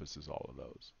encompasses all of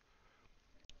those.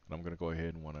 And I'm going to go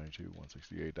ahead and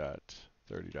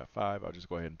 192.168.30.5. I'll just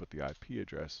go ahead and put the IP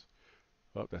address.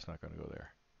 Oh, that's not going to go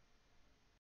there.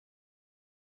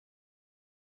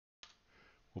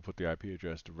 We'll put the IP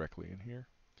address directly in here.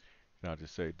 And I'll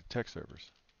just say detect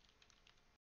servers.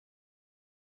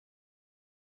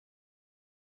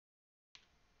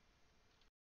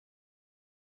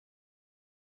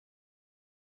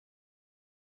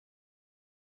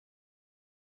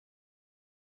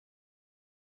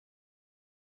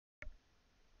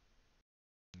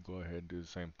 Go ahead and do the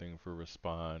same thing for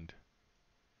respond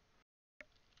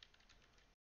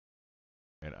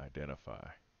and identify.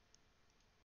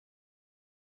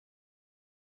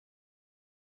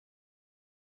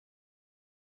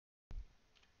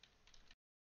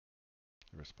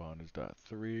 Respond is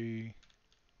 .3.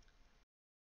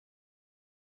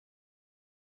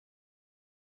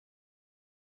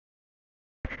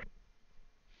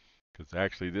 Because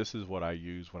actually this is what I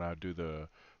use when I do the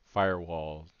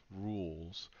firewall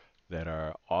rules that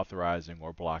are authorizing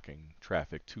or blocking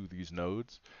traffic to these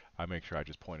nodes. I make sure I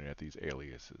just point it at these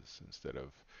aliases instead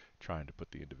of trying to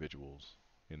put the individuals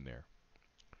in there.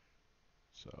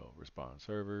 So respond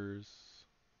servers,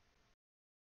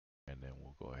 and then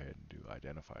we'll go ahead and do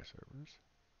identify servers.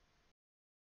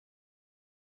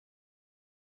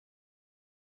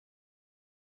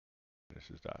 This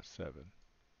is .7.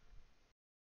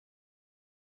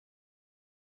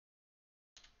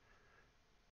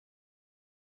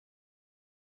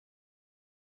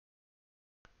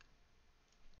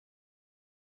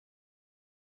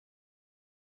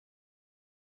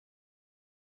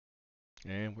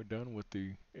 And we're done with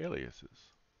the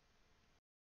aliases.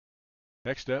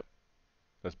 Next step,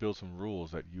 let's build some rules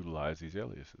that utilize these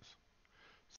aliases.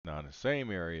 So now in the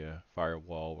same area,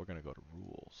 firewall, we're going to go to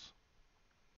rules.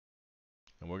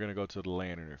 And we're going to go to the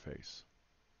LAN interface,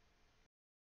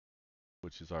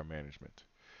 which is our management.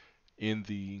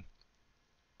 It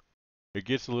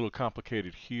gets a little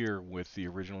complicated here with the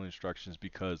original instructions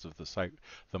because of the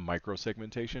micro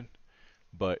segmentation.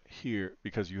 But here,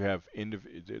 because you have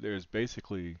there's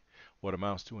basically what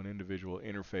amounts to an individual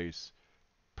interface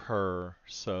per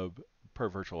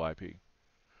virtual IP,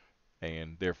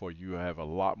 and therefore you have a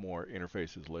lot more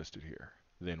interfaces listed here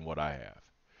than what I have.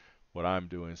 What I'm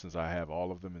doing, since I have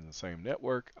all of them in the same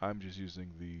network, I'm just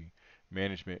using the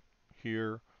management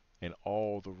here and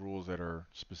all the rules that are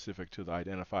specific to the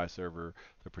identify server,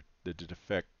 the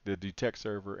detect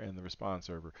server, and the respond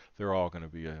server. They're all going to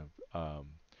be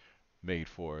made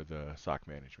for the SOC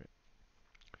management.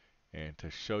 And to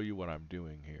show you what I'm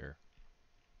doing here,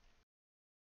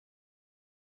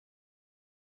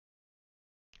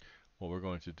 what we're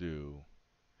going to do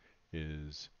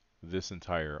is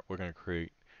we're going to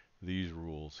create these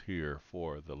rules here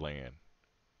for the LAN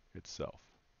itself.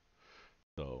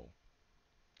 So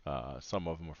some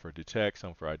of them are for detect,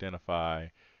 some for identify.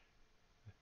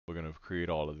 We're going to create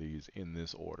all of these in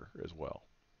this order as well.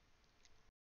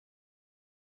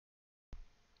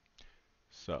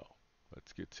 So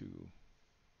let's get to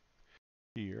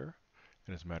here.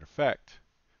 And as a matter of fact,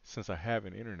 since I have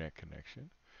an internet connection,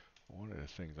 one of the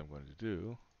things I'm going to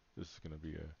do, this is going to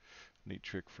be a neat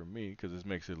trick for me because this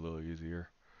makes it a little easier.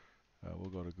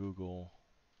 We'll go to Google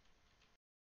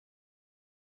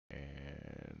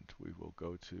and we will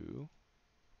go to,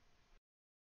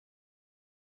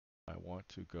 I want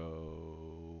to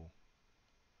go,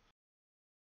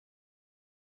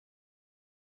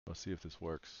 let's see if this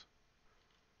works.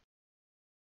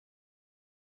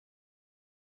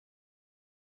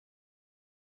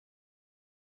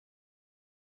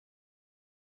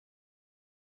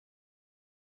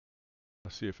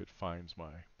 Let's see if it finds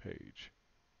my page.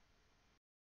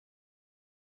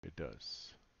 It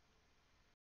does.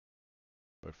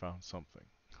 I found something.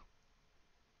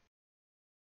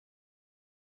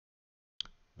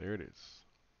 There it is.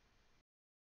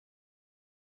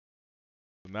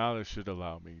 So now this should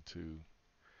allow me to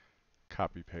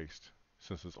copy paste.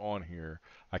 Since it's on here,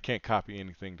 I can't copy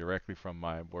anything directly from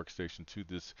my workstation to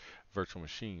this virtual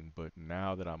machine, but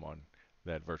now that I'm on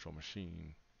that virtual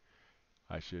machine,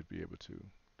 I should be able to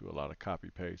do a lot of copy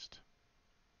paste.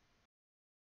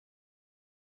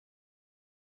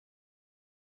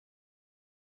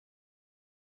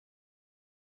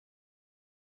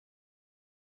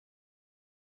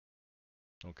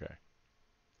 Okay.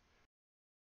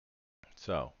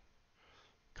 So,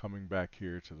 coming back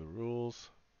here to the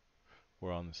rules,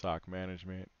 we're on the SOC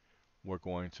management. We're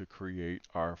going to create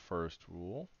our first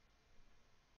rule.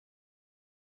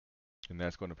 And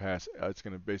that's going to pass, it's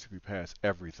going to basically pass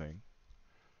everything.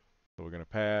 So we're going to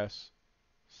pass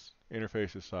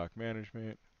interface to SOC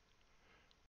management,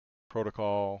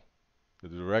 protocol, the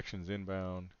directions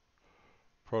inbound,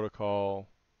 protocol,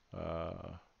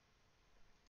 I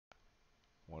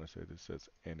want to say this says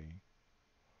any.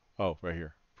 Oh, right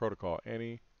here, protocol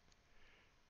any.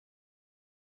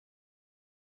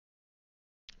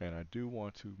 And I do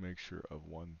want to make sure of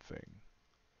one thing.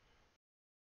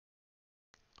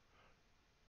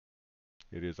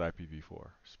 It is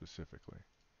IPv4 specifically.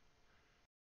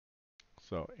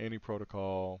 So any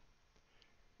protocol,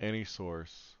 any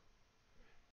source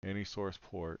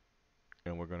port,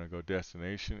 and we're going to go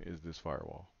destination is this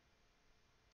firewall.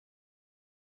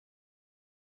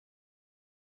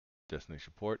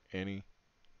 Destination port, any,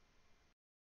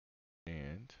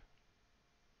 and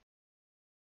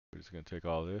we're just going to take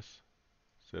all this.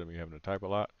 Instead of me having to type a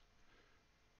lot,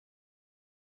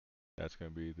 that's going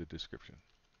to be the description.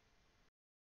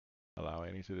 Allow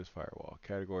any to this firewall.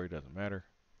 Category doesn't matter.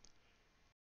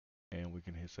 And we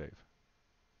can hit save.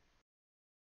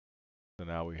 So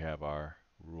now we have our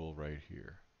rule right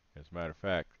here. As a matter of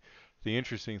fact, the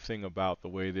interesting thing about the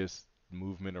way this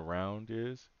movement around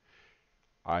is,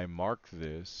 I mark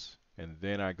this, and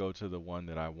then I go to the one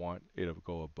that I want it to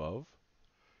go above,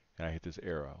 and I hit this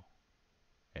arrow.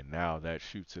 And now that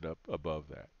shoots it up above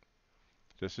that.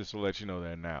 Just to let you know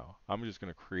that now. I'm just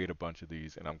going to create a bunch of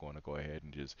these, and I'm going to go ahead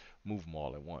and just move them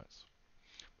all at once.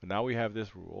 But now we have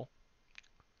this rule.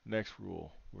 Next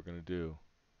rule we're going to do,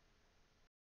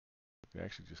 we can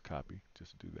actually just copy,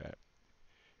 just to do that.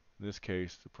 In this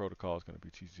case, the protocol is going to be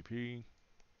TCP.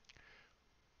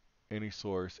 Any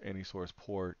source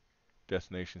port,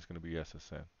 destination is going to be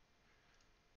SSN.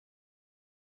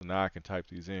 So now I can type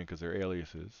these in because they're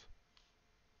aliases,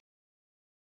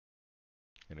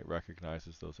 and it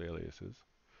recognizes those aliases.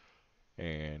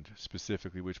 And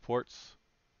specifically which ports,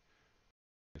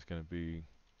 it's going to be,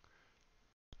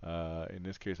 in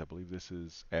this case, I believe this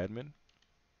is admin.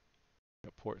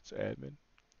 Ports admin.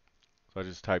 So I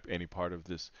just type any part of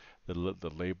this, the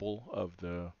label of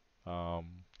the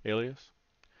alias.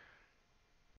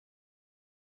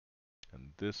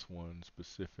 And this one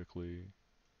specifically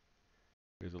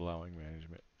is allowing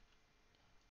management.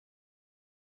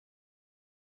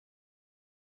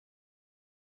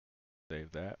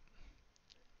 Save that.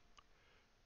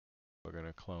 We're going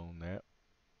to clone that.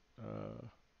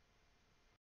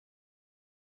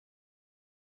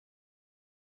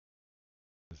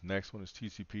 This next one is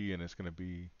TCP, and it's going to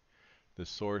be, the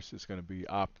source is going to be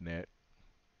OPNet.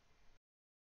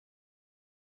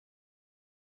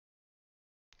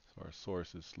 So our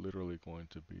source is literally going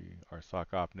to be our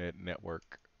SOC OPNet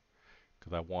network,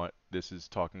 because I want, this is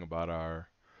talking about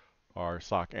our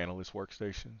SOC analyst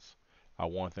workstations. I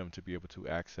want them to be able to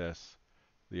access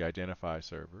the identify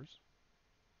servers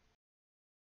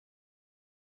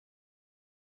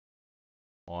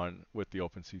on with the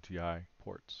OpenCTI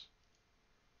ports.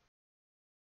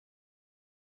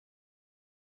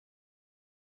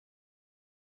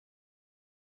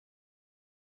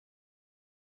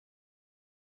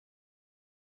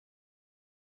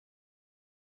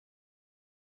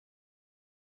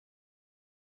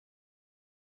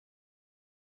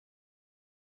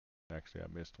 Actually, I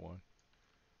missed one.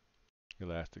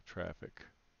 Elastic traffic.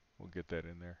 We'll get that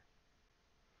in there.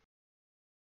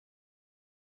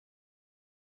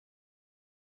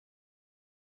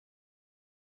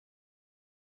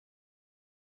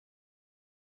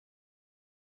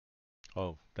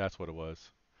 Oh, that's what it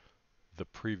was. The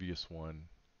previous one,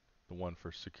 the one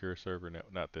for secure server,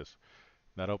 not this,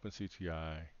 not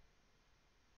OpenCTI,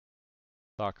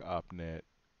 SOC OpNet,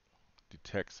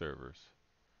 detect servers.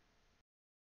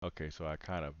 Okay, so I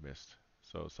kind of missed.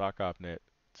 So SOC OpNet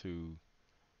to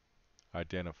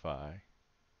identify,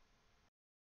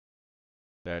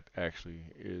 that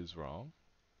actually is wrong.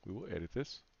 We will edit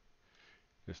this.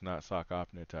 It's not SOC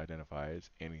OpNet to identify, it's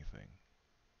anything.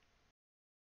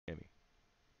 Any.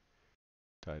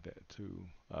 To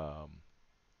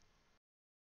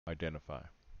identify.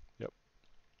 Yep.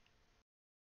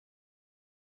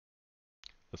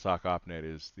 The SOC OpNet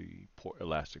is the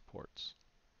elastic ports.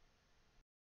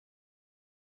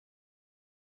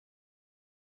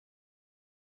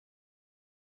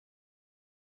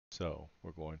 So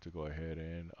we're going to go ahead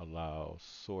and allow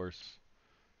source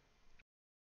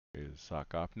is SOC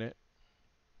OpNet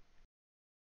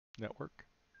network.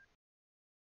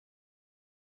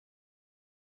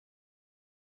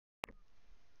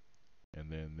 And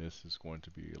then this is going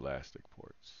to be elastic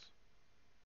ports.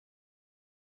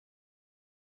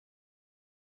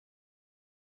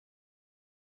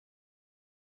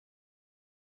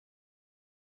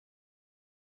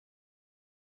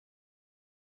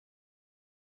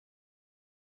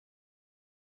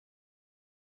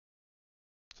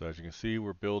 So as you can see,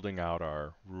 we're building out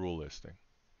our rule listing.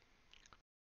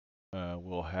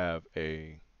 we'll have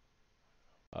a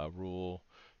rule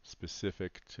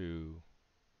specific to,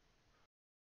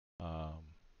 um,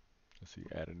 let's see,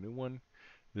 add a new one.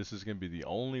 This is going to be the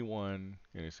only one,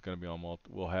 and it's going to be on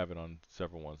we'll have it on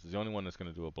several ones. It's the only one that's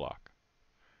going to do a block.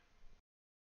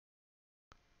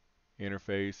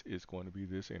 Interface is going to be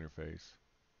this interface.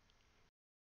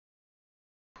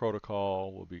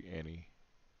 Protocol will be any.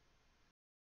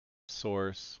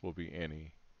 Source will be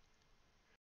any.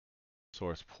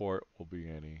 Source port will be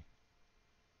any.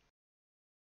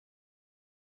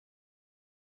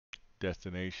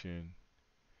 Destination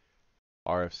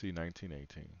RFC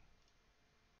 1918.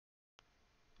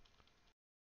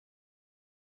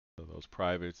 So those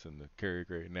privates and the carrier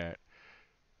grade NAT.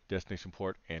 Destination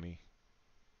port any.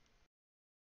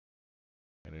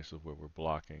 And this is where we're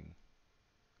blocking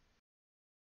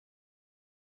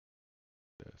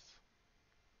this.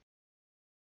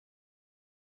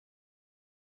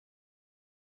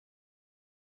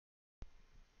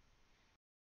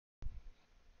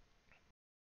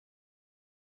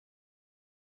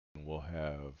 And we'll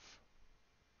have,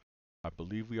 I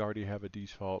believe we already have a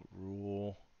default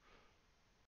rule,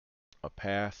 a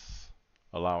pass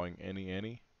allowing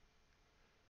any.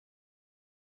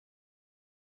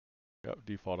 Yep,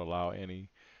 default allow any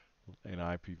and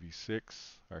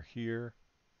IPv6 are here.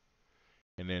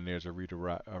 And then there's a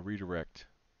redirect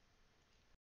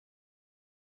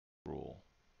rule,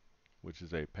 which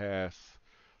is a pass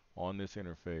on this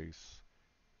interface.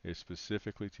 It's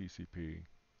specifically TCP.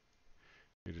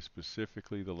 It is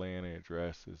specifically the LAN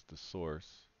address is the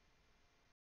source.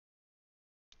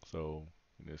 So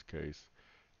in this case,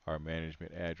 our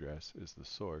management address is the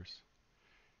source.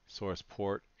 Source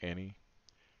port any,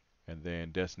 and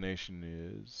then destination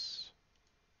is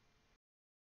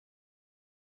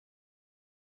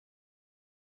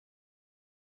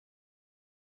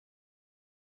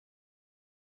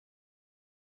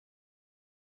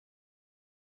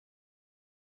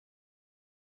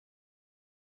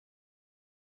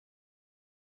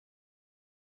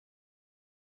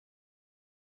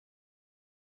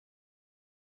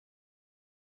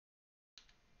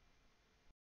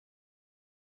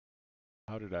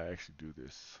how did I actually do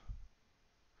this?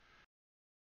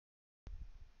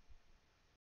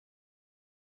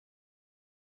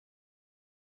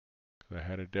 I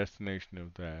had a destination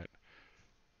of that.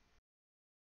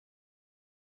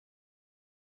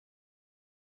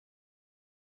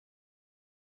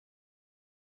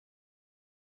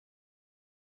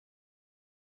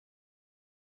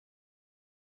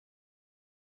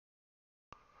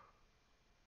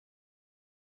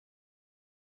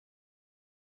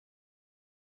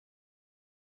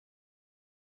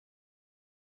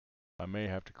 I may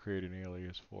have to create an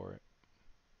alias for it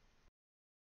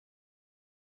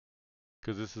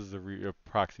because this is a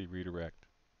proxy redirect.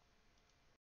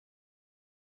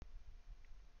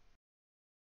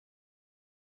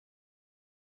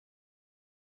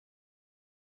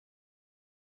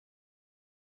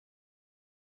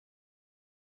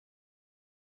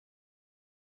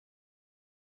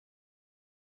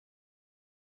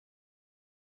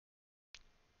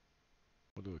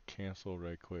 We'll do a cancel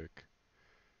right quick.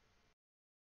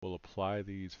 We'll apply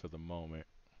these for the moment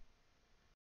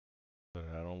so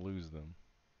that I don't lose them.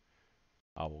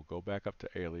 I will go back up to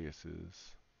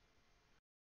aliases.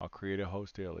 I'll create a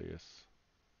host alias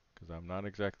because I'm not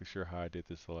exactly sure how I did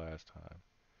this the last time.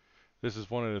 This is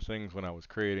one of the things when I was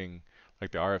creating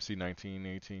like the RFC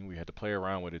 1918, we had to play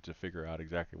around with it to figure out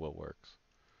exactly what works.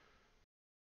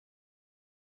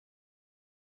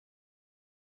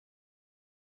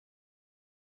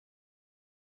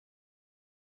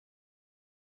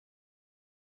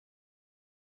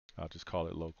 I'll just call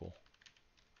it local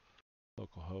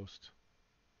host,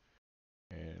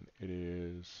 and it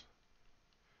is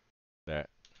that.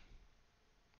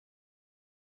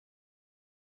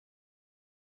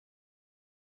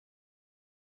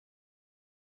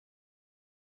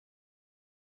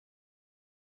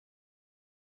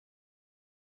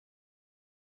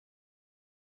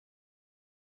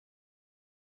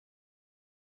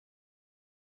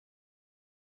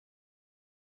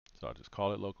 So I'll just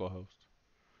call it localhost.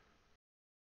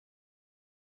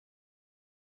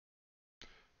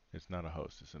 It's not a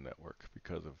host, it's a network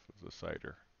because of the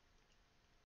CIDR.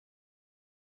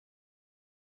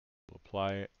 We'll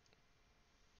apply it.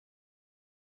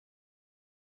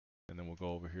 And then we'll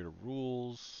go over here to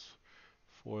rules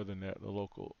for the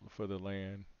for the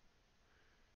LAN.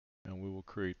 And we will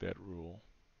create that rule.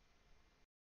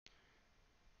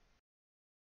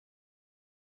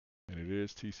 And it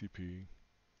is TCP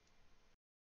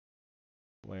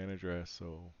LAN address,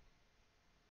 so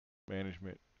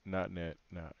management, not net,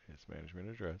 not its management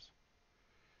address.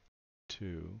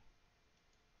 to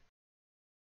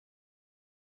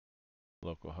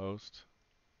localhost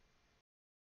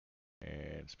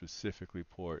and specifically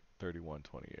port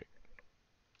 3128.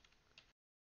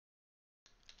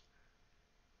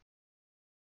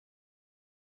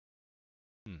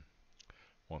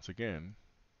 Once again,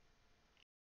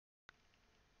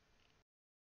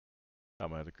 I'm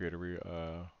gonna have to create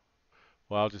well,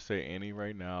 I'll just say any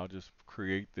right now. I'll just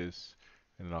create this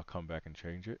and then I'll come back and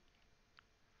change it.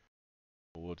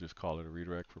 We'll just call it a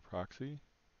redirect for proxy.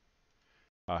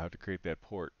 I'll have to create that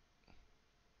port.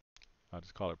 I'll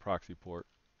just call it proxy port.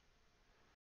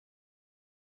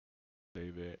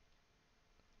 Save it.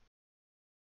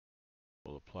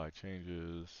 We'll apply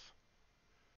changes.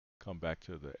 Come back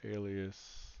to the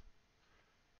alias.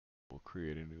 We'll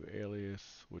create a new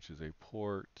alias, which is a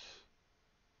port.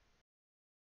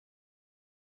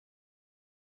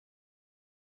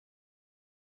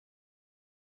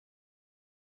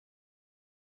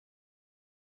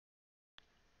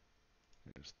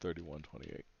 It's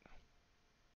 3128.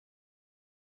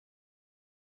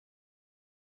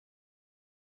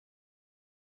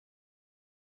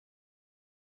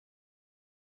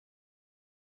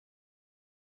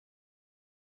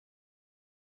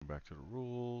 Back to the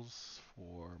rules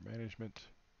for management.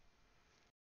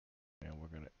 And we're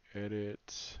going to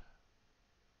edit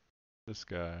this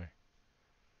guy.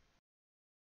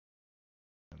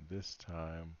 And this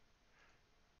time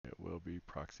it will be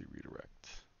proxy redirect.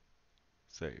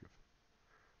 Save.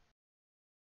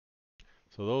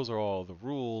 So those are all the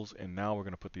rules, and now we're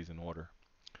going to put these in order.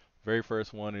 Very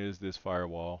first one is this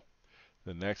firewall.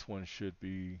 The next one should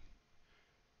be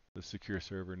the secure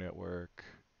server network,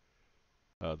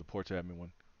 the ports admin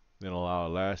one. Then allow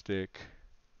elastic.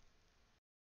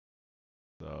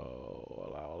 So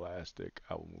allow elastic.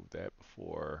 I will move that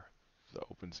before the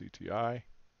OpenCTI.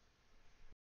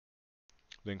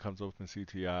 Then comes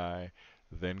OpenCTI.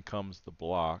 Then comes the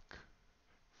block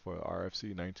for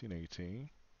RFC 1918.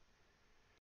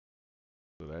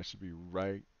 So that should be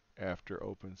right after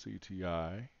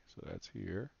OpenCTI. So that's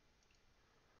here.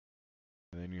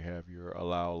 And then you have your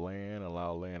allow LAN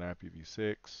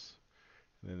IPv6,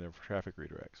 and then the traffic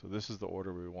redirect. So this is the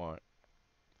order we want.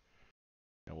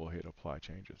 And we'll hit apply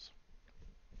changes.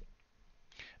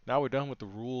 Now we're done with the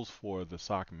rules for the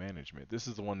SOC management. This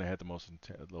is the one that had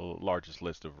the largest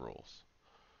list of rules.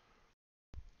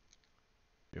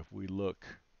 If we look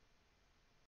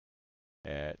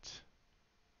at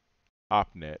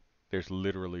OPNet, there's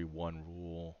literally one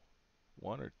rule,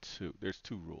 one or two. There's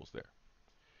two rules there.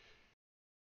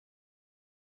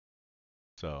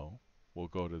 So we'll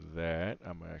go to that.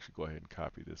 I'm gonna actually go ahead and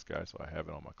copy this guy so I have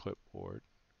it on my clipboard.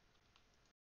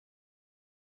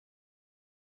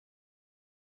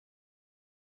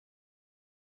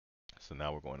 So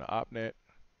now we're going to OPNet.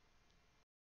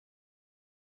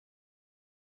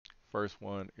 First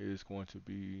one is going to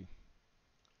be,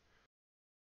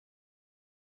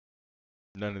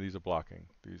 none of these are blocking.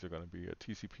 These are going to be a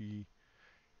TCP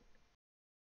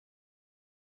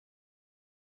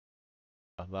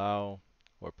allow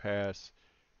or pass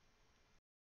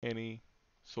any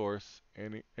source,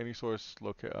 any source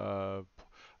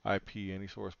IP, any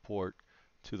source port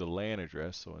to the LAN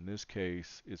address. So in this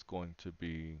case, it's going to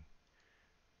be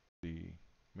the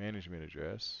management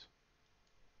address,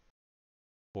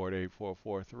 port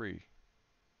 8443.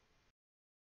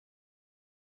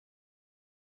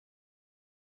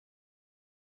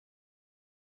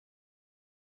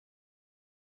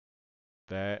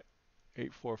 That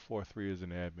 8443 is an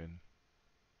admin.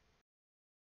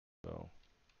 So,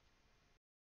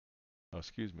 oh,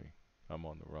 excuse me, I'm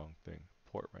on the wrong thing.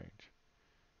 Port range.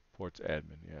 Port's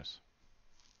admin, yes.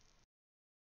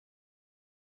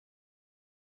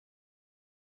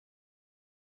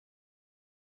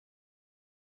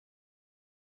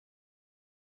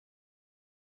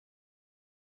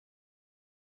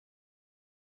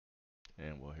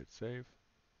 And we'll hit save.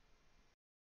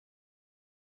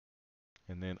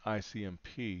 And then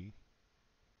ICMP,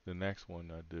 the next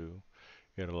one I do,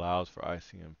 it allows for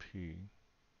ICMP.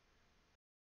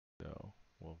 So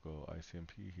we'll go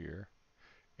ICMP here,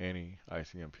 any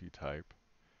ICMP type,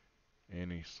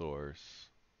 any source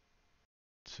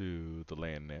to the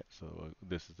LAN net. So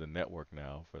this is the network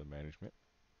now for the management,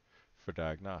 for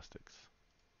diagnostics.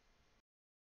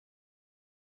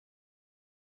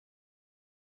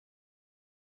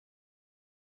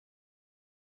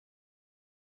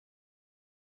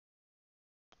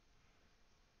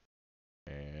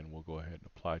 And we'll go ahead and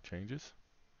apply changes.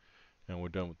 And we're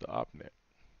done with the OPNet.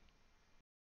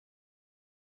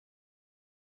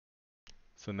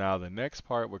 So now the next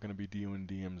part, we're going to be doing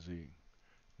DMZ.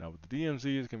 Now with the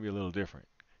DMZ, it's going to be a little different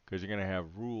because you're going to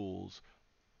have rules.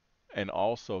 And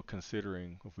also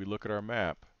considering, if we look at our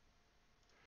map,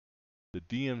 the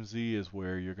DMZ is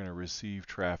where you're going to receive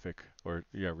traffic, or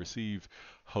receive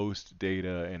host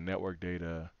data and network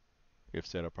data, if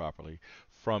set up properly,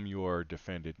 from your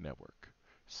defended network.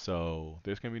 So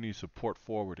there's going to be any support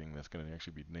forwarding that's going to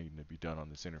actually be needing to be done on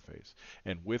this interface.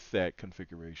 And with that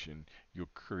configuration, you'll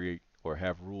create or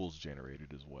have rules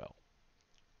generated as well.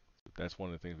 That's one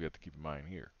of the things we have to keep in mind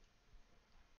here.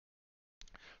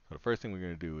 So the first thing we're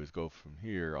going to do is go from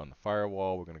here on the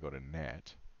firewall, we're going to go to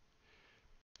NAT,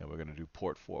 and we're going to do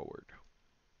port forward.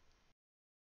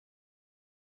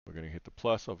 We're going to hit the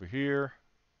plus over here.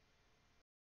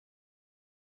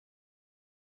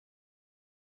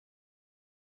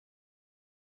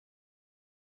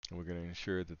 And we're going to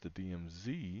ensure that the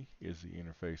DMZ is the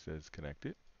interface that is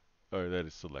connected, or that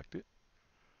is selected.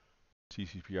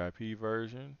 TCP/IP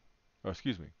version, or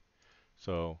excuse me.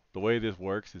 So the way this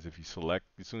works is if you select,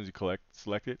 as soon as you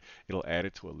select it, it'll add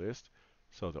it to a list.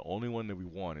 So the only one that we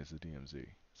want is the DMZ.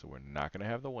 So we're not going to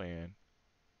have the WAN.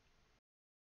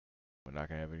 We're not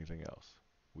going to have anything else.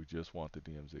 We just want the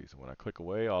DMZ. So when I click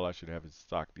away, all I should have is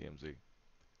stock DMZ.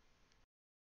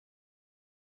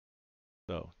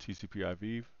 So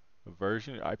TCP/IP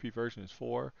version is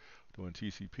 4, doing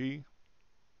TCP.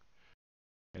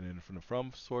 And then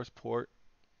from source port,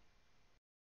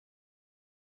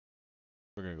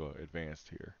 we're going to go advanced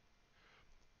here.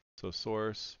 So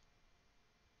source,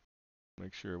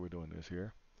 make sure we're doing this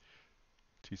here.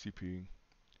 TCP.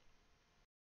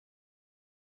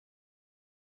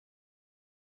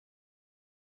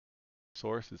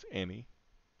 Source is any.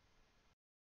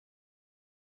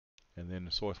 And then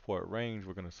the source port range,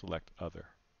 we're going to select other.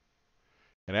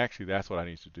 And actually, that's what I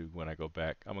need to do when I go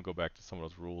back. I'm going to go back to some of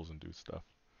those rules and do stuff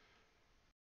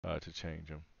to change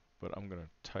them. But I'm going to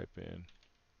type in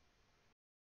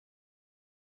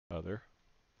other,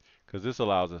 because this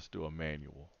allows us to do a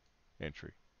manual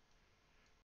entry.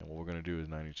 And what we're going to do is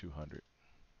 9200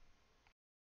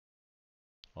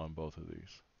 on both of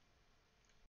these.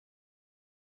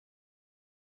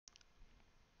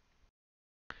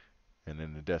 And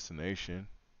then the destination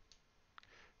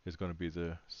is going to be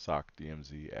the SOC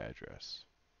DMZ address.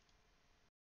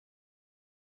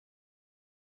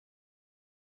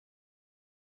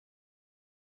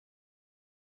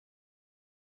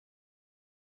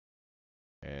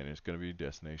 And it's going to be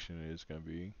destination is going to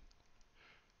be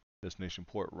destination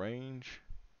port range.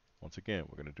 Once again,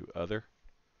 we're going to do other.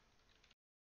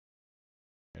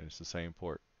 And it's the same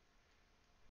port,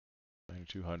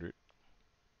 9200.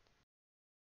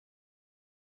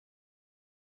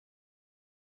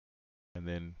 And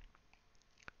then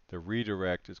the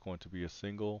redirect is going to be a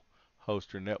single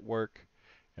host or network.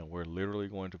 And we're literally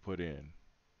going to put in,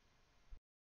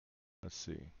 let's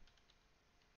see.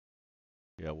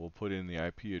 Yeah, we'll put in the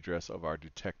IP address of our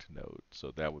detect node.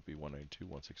 So that would be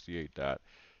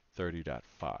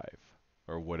 192.168.30.5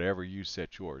 or whatever you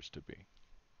set yours to be.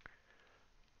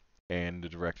 And the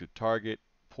directed target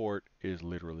port is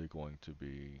literally going to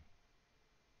be,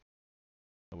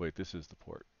 oh wait, this is the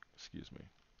port, excuse me,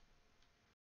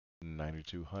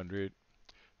 9200.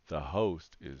 The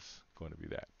host is going to be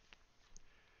that.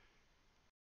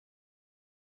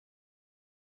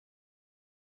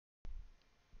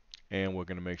 And we're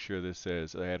going to make sure this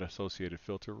says add associated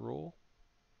filter rule.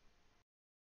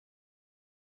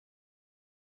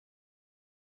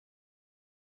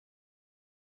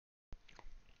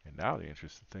 And now the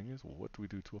interesting thing is, well, what do we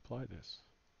do to apply this?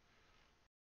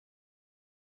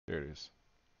 There it is.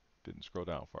 Didn't scroll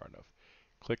down far enough.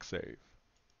 Click Save.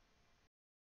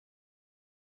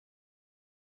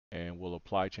 And we'll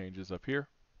apply changes up here.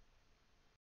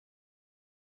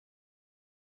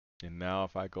 And now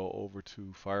if I go over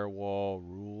to Firewall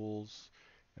Rules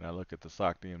and I look at the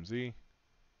SOC DMZ,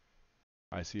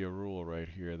 I see a rule right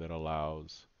here that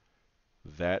allows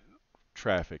that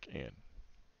traffic in.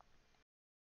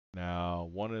 Now,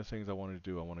 one of the things I want to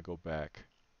do, I want to go back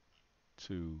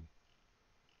to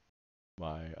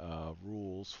my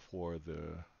rules for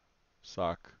the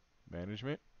SOC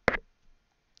management.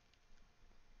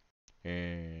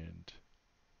 And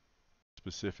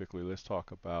specifically, let's talk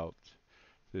about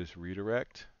this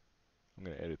redirect. I'm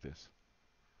going to edit this.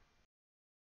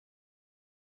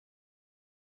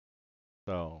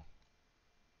 So,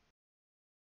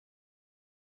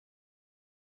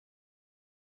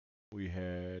 we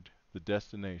had the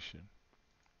destination.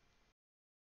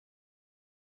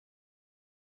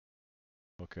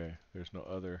 Okay, there's no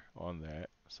other on that.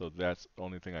 So that's the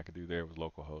only thing I could do there was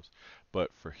localhost.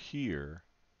 But for here,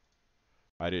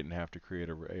 I didn't have to create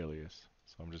a alias.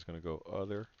 So I'm just going to go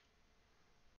other.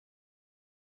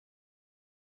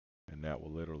 And that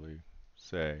will literally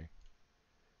say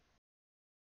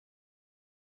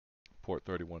port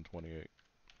 3128.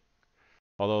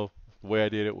 Although the way I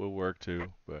did it will work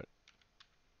too, but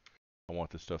I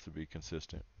want this stuff to be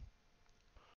consistent.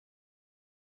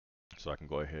 So I can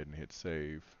go ahead and hit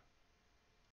save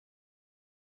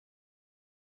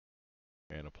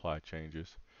and apply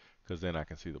changes, because then I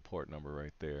can see the port number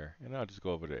right there. And I'll just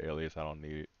go over the alias. I don't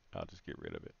need it. I'll just get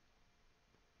rid of it.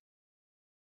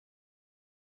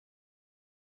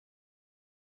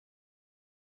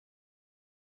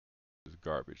 This is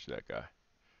garbage, that guy.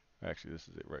 Actually, this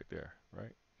is it right there,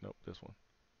 right? Nope, this one.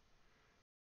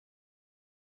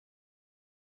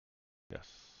 Yes.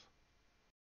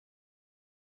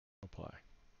 Apply.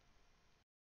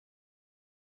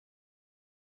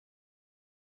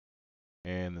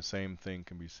 And the same thing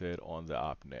can be said on the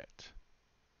OPNet.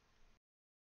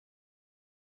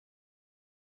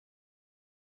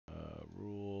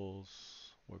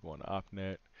 Rules. We're going to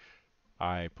OPNet.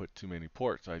 I put too many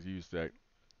ports. I used that.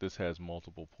 This has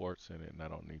multiple ports in it, and I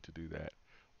don't need to do that.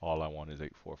 All I want is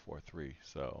 8443.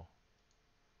 So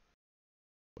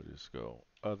we'll just go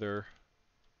other.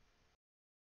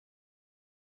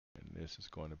 And this is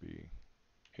going to be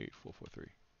 8443.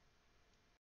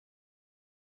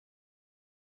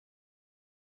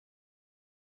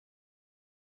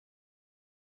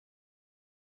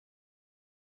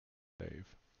 Save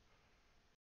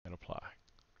and apply.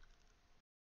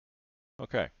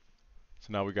 Okay, so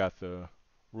now we got the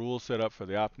rules set up for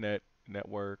the OPNet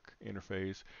network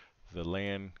interface, the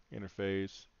LAN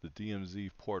interface, the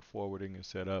DMZ port forwarding is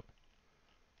set up.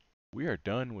 We are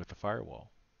done with the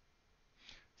firewall.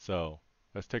 So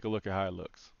let's take a look at how it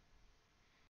looks.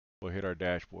 We'll hit our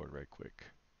dashboard right quick.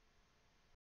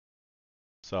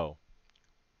 So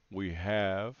we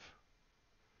have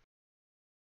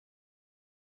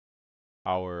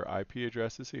our IP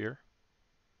addresses here.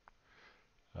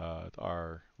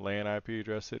 Our LAN IP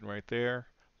address sitting right there.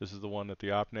 This is the one that the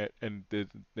OPNet, and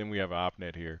then we have an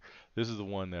OPNet here. This is the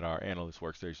one that our analyst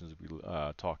workstations will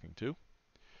be talking to.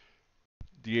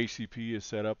 DHCP is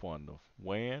set up on the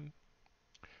WAN.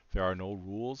 There are no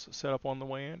rules set up on the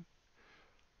WAN.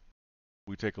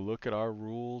 We take a look at our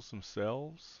rules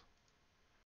themselves.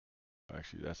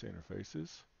 Actually, that's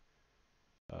interfaces.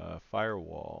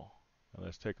 Firewall. Now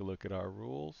let's take a look at our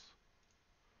rules.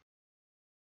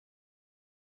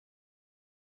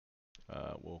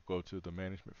 We'll go to the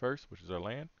management first, which is our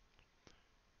LAN.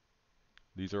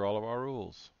 These are all of our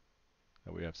rules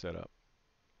that we have set up.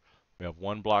 We have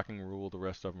one blocking rule, the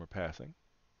rest of them are passing.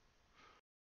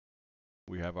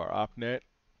 We have our OPNet,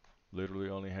 literally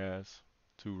only has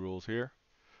 2 rules here.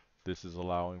 This is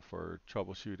allowing for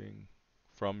troubleshooting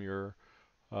from your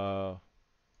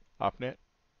OPNet.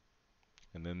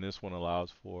 And then this one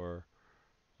allows for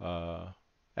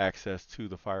access to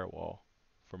the firewall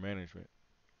for management.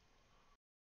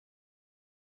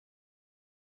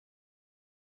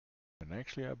 And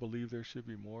actually, I believe there should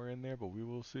be more in there, but we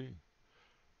will see.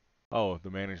 Oh,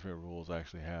 the management rules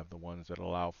actually have the ones that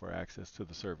allow for access to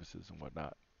the services and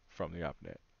whatnot from the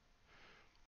OPNet.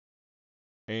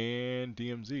 And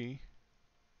DMZ,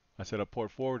 I set up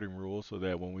port forwarding rules so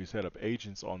that when we set up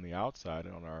agents on the outside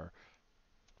on our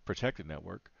protected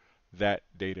network, that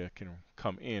data can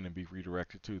come in and be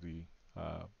redirected to the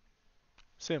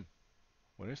SIM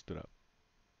when it's stood up.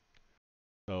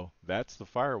 So that's the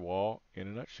firewall in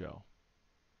a nutshell.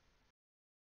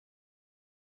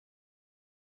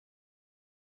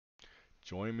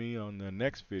 Join me on the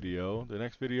next video. The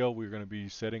next video, we're going to be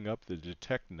setting up the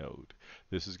detect node.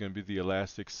 This is going to be the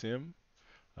Elastic SIM.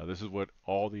 This is what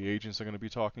all the agents are going to be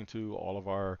talking to. All of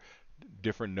our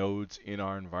different nodes in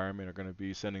our environment are going to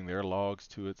be sending their logs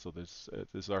to it. So this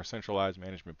is our centralized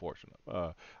management portion,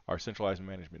 our centralized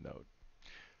management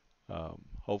node.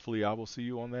 Hopefully I will see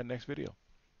you on that next video.